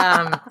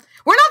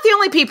 We're not the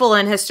only people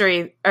in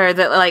history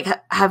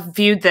that have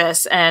viewed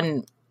this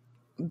and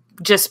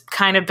just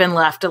kind of been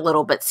left a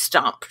little bit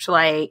stumped.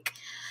 Like,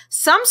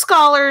 some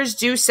scholars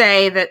do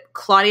say that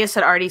Claudius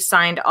had already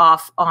signed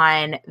off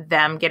on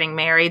them getting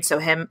married.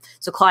 So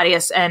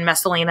Claudius and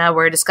Messalina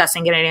were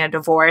discussing getting a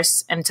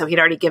divorce. And so he'd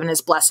already given his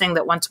blessing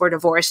that once we're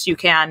divorced, you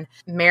can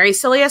marry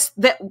Silius.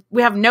 That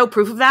we have no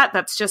proof of that.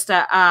 That's just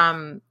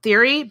a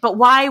theory. But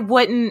why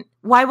wouldn't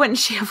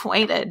she have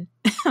waited?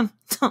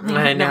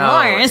 I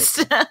know.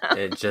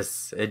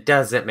 It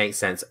doesn't make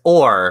sense.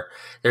 Or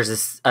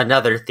there's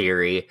another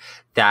theory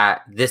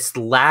that this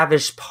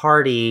lavish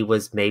party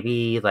was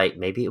maybe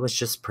it was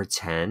just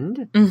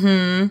pretend.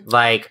 Mm-hmm.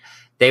 Like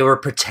they were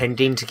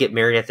pretending to get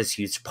married at this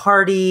huge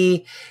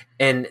party.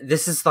 And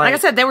this is like I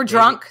said, they were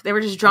drunk. They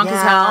were just drunk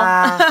as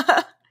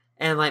hell.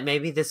 And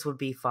maybe this would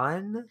be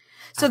fun.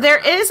 So there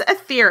is a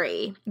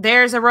theory.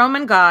 There's a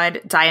Roman god,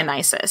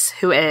 Dionysus,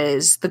 who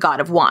is the god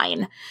of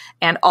wine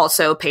and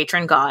also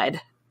patron god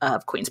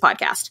of Queen's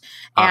podcast.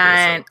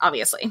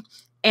 Obviously.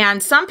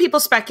 And some people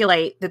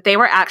speculate that they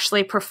were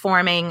actually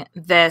performing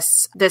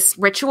this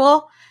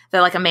ritual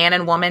that a man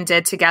and woman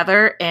did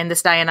together in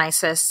this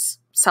Dionysus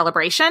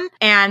celebration.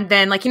 And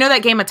then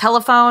that game of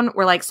telephone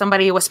where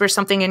somebody whispers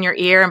something in your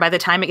ear and by the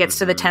time it gets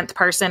to the 10th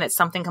person, it's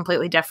something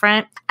completely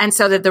different. And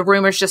so that the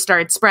rumors just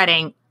started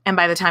spreading. And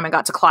by the time it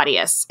got to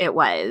Claudius,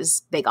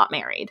 they got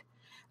married.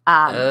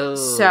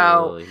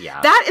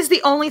 That is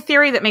the only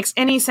theory that makes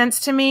any sense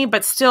to me.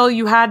 But still,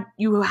 you had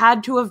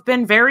to have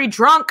been very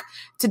drunk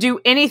to do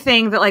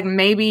anything that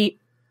maybe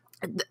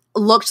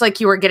looked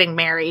like you were getting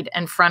married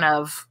in front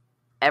of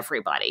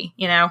everybody,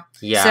 Yeah.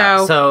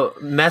 So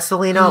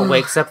Messalina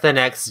wakes up the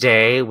next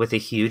day with a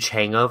huge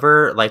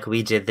hangover, like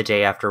we did the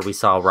day after we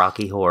saw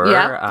Rocky Horror.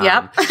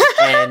 Yep.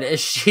 And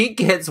she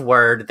gets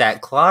word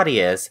that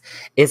Claudius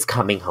is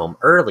coming home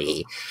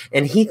early,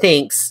 and he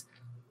thinks,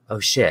 oh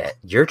shit,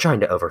 you're trying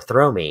to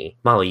overthrow me.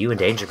 Molly, you in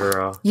danger,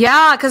 girl.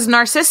 Yeah, because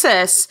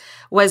Narcissus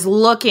was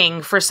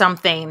looking for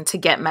something to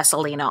get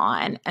Messalina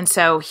on. And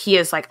so he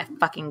is I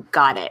fucking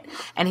got it.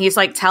 And he's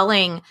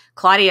telling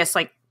Claudius,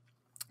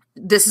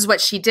 this is what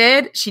she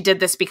did. She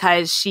did this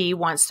because she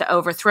wants to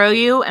overthrow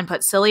you and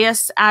put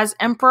Silius as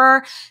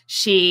emperor.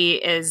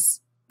 She's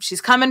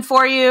coming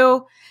for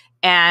you.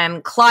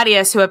 And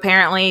Claudius, who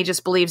apparently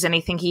just believes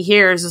anything he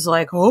hears, is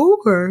like,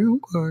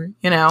 okay,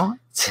 you know.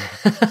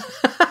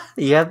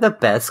 You have the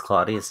best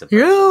Claudius.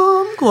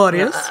 Yeah, I'm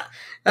Claudius.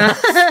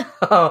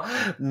 So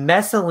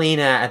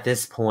Messalina at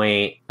this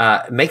point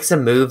makes a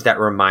move that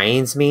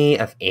reminds me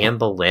of Anne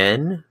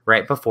Boleyn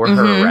right before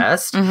her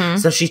arrest.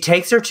 So she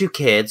takes her 2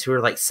 kids, who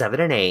are like 7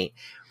 and 8,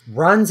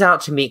 runs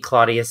out to meet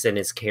Claudius in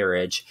his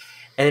carriage,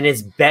 and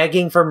is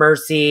begging for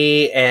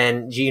mercy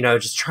and, you know,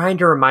 just trying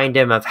to remind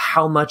him of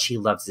how much he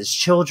loves his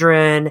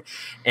children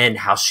and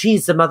how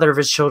she's the mother of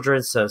his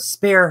children, so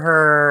spare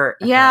her.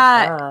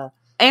 Yeah.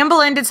 Anne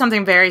Boleyn did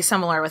something very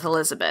similar with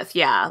Elizabeth.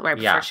 Yeah, right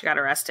before she got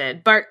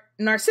arrested. But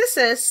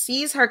Narcissus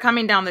sees her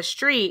coming down the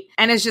street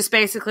and is just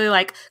basically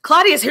like,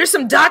 Claudius, here's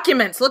some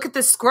documents. Look at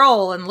this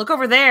scroll and look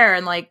over there.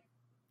 And like,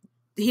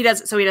 he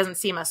doesn't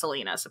see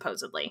Messalina,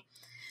 supposedly.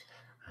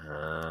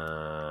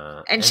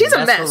 And she's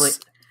a mess.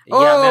 Yeah,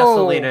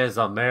 Messalina is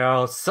a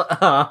mess.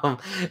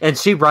 And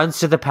she runs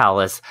to the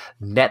palace,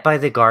 met by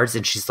the guards,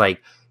 and she's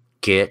like,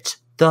 get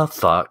the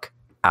fuck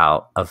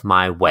out of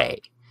my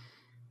way.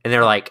 And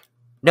they're like,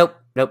 nope,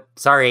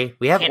 sorry.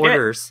 We have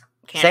orders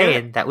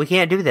saying that we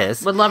can't do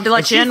this. Would love to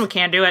let you in. We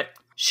can't do it.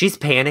 She's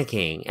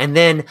panicking. And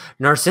then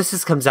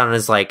Narcissus comes down and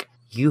is like,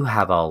 you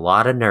have a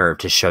lot of nerve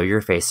to show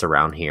your face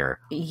around here.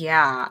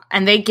 Yeah.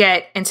 And they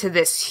get into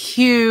this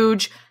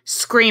huge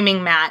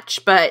screaming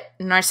match, but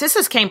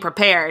Narcissus came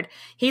prepared.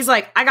 He's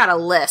like, I got a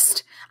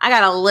list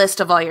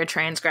of all your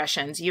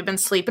transgressions. You've been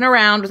sleeping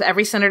around with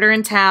every senator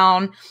in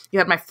town. You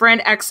had my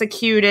friend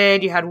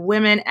executed. You had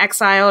women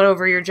exiled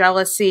over your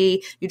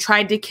jealousy. You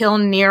tried to kill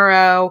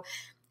Nero.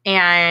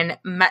 And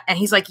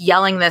he's like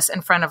yelling this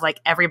in front of like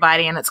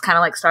everybody. And it's kind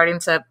of like starting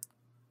to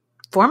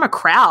form a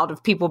crowd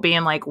of people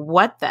being like,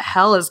 what the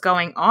hell is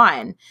going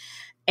on?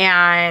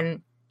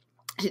 And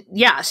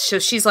yeah, so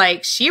she's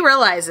like, she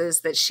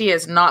realizes that she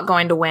is not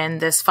going to win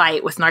this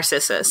fight with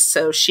Narcissus.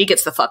 So she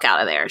gets the fuck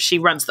out of there. She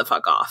runs the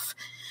fuck off.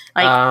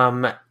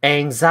 Like,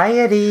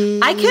 anxiety.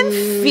 I can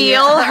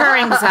feel her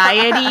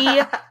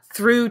anxiety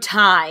through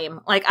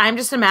time. Like, I'm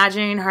just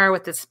imagining her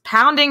with this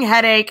pounding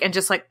headache and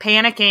just like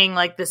panicking,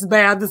 like this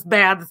bad.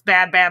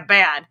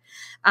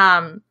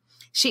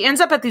 She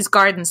ends up at these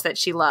gardens that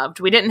she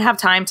loved. We didn't have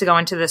time to go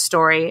into this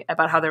story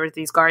about how there were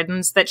these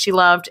gardens that she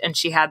loved, and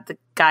she had the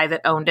guy that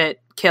owned it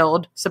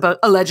killed,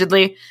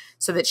 allegedly,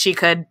 so that she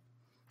could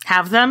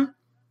have them.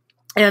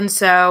 And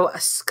so,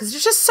 because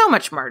there's just so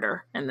much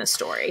murder in this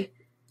story.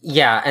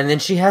 Yeah, and then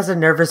she has a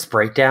nervous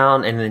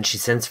breakdown, and then she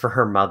sends for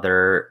her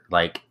mother,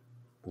 like,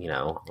 you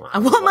know, I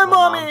want my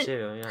mommy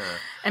too. Yeah.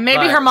 And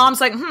maybe her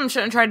mom's like, shouldn't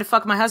have tried to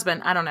fuck my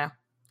husband. I don't know.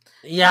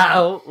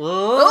 Yeah,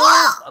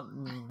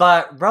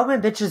 but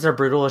Roman bitches are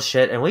brutal as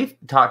shit, and we've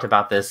talked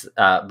about this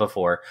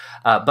before.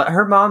 But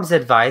her mom's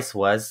advice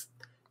was,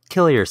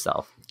 kill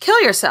yourself.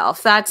 Kill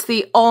yourself. That's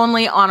the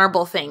only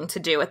honorable thing to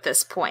do at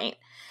this point.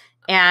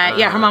 And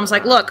yeah, her mom's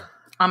like, look,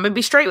 I'm going to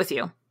be straight with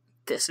you.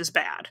 This is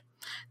bad.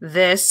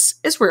 This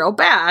is real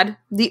bad.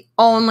 The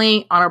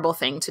only honorable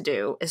thing to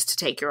do is to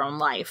take your own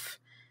life.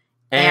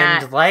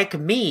 And like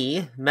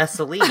me,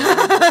 Messalina,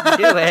 didn't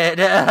do it.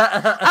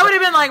 I would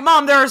have been like,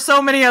 Mom, there are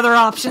so many other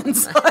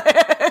options.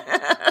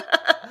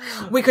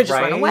 We could just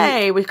run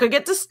away. We could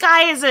get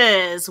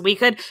disguises. We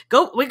could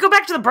go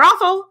back to the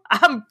brothel.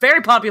 I'm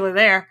very popular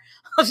there.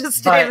 I'll just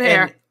stay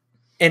there.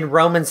 In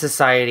Roman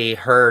society,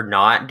 her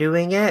not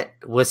doing it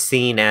was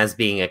seen as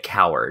being a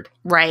coward.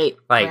 Right.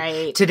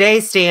 Like,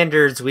 today's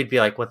standards, we'd be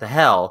like, what the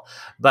hell?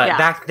 But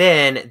back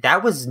then,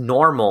 that was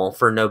normal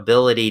for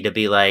nobility to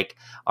be like,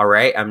 all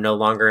right, I'm no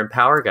longer in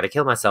power, gotta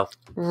kill myself.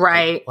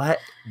 Right. Like,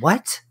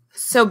 what?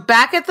 So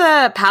back at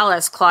the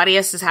palace,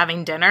 Claudius is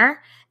having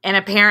dinner, and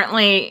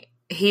apparently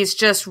he's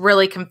just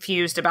really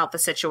confused about the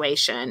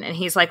situation. And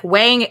he's like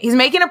he's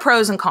making a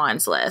pros and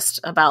cons list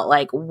about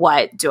like,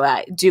 what do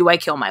I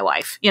kill my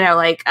wife? You know,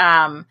 like,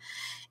 and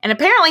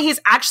apparently he's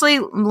actually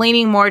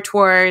leaning more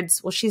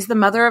towards, well, she's the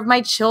mother of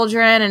my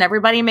children and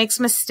everybody makes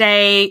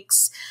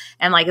mistakes,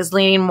 and like is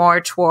leaning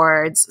more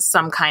towards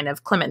some kind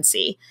of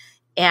clemency.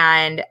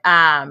 And,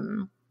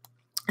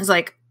 is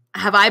like,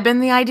 have I been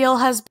the ideal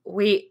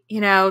husband?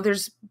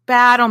 There's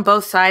bad on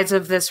both sides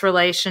of this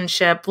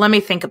relationship. Let me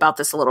think about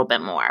this a little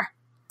bit more.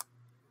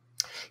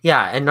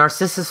 Yeah, and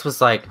Narcissus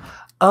was like,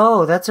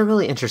 oh, that's a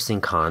really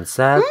interesting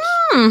concept.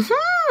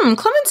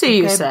 Clemency, okay.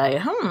 You say.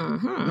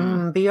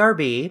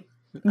 BRB.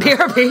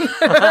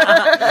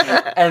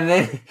 BRB. And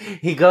then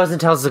he goes and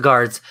tells the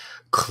guards,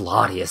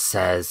 Claudius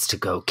says to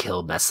go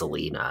kill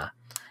Messalina.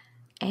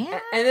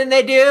 And then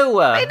they do.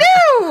 They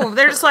do.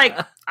 They're just like,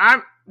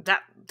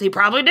 he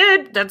probably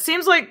did. That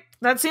seems like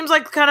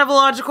kind of a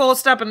logical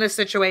step in this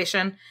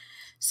situation.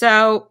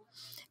 So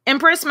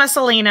Empress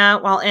Messalina,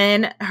 while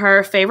in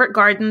her favorite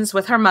gardens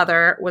with her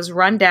mother, was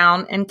run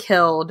down and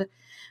killed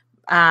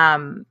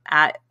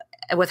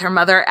with her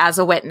mother as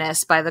a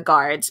witness by the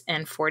guards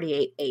in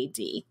 48 AD.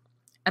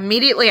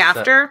 Immediately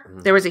after,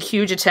 there was a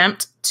huge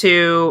attempt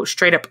to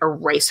straight up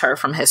erase her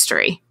from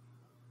history.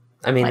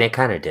 I mean, they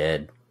kind of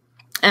did.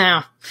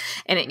 Like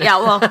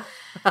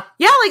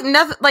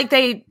nothing. Like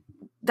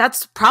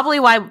that's probably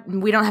why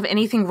we don't have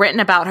anything written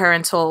about her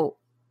until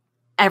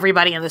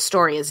everybody in the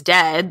story is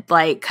dead.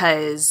 Like,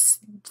 because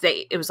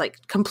it was like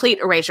complete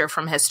erasure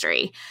from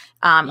history.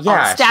 All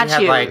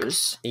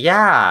statues. She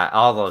had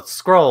all the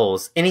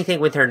scrolls, anything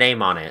with her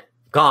name on it,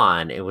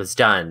 gone. It was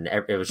done.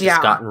 It was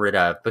just gotten rid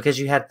of because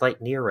you had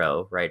like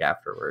Nero right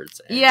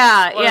afterwards. And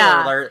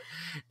spoiler alert,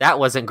 that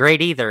wasn't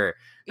great either.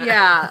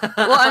 Yeah.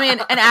 Well, I mean,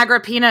 and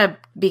Agrippina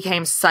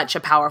became such a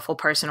powerful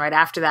person right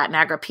after that. And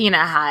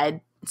Agrippina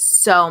had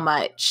so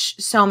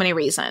many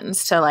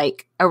reasons to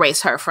like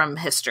erase her from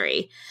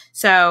history.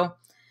 So,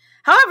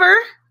 however,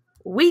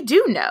 we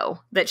do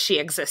know that she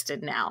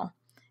existed now.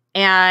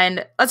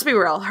 And let's be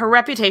real, her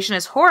reputation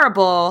is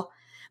horrible,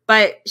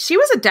 but she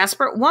was a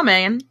desperate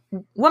woman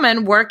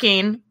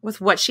working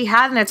with what she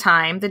had in a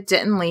time that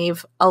didn't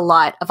leave a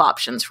lot of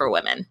options for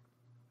women.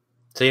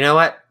 So you know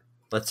what?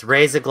 Let's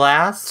raise a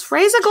glass. Let's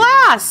raise a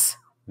glass.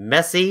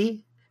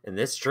 Messy. And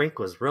this drink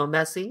was real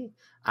messy.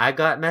 I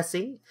got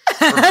messy.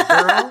 From a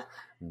girl,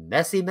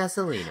 Messy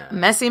Messalina.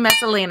 Messy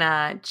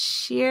Messalina.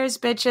 Cheers,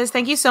 bitches.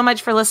 Thank you so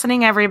much for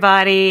listening,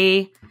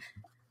 everybody.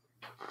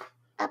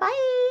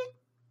 Bye-bye.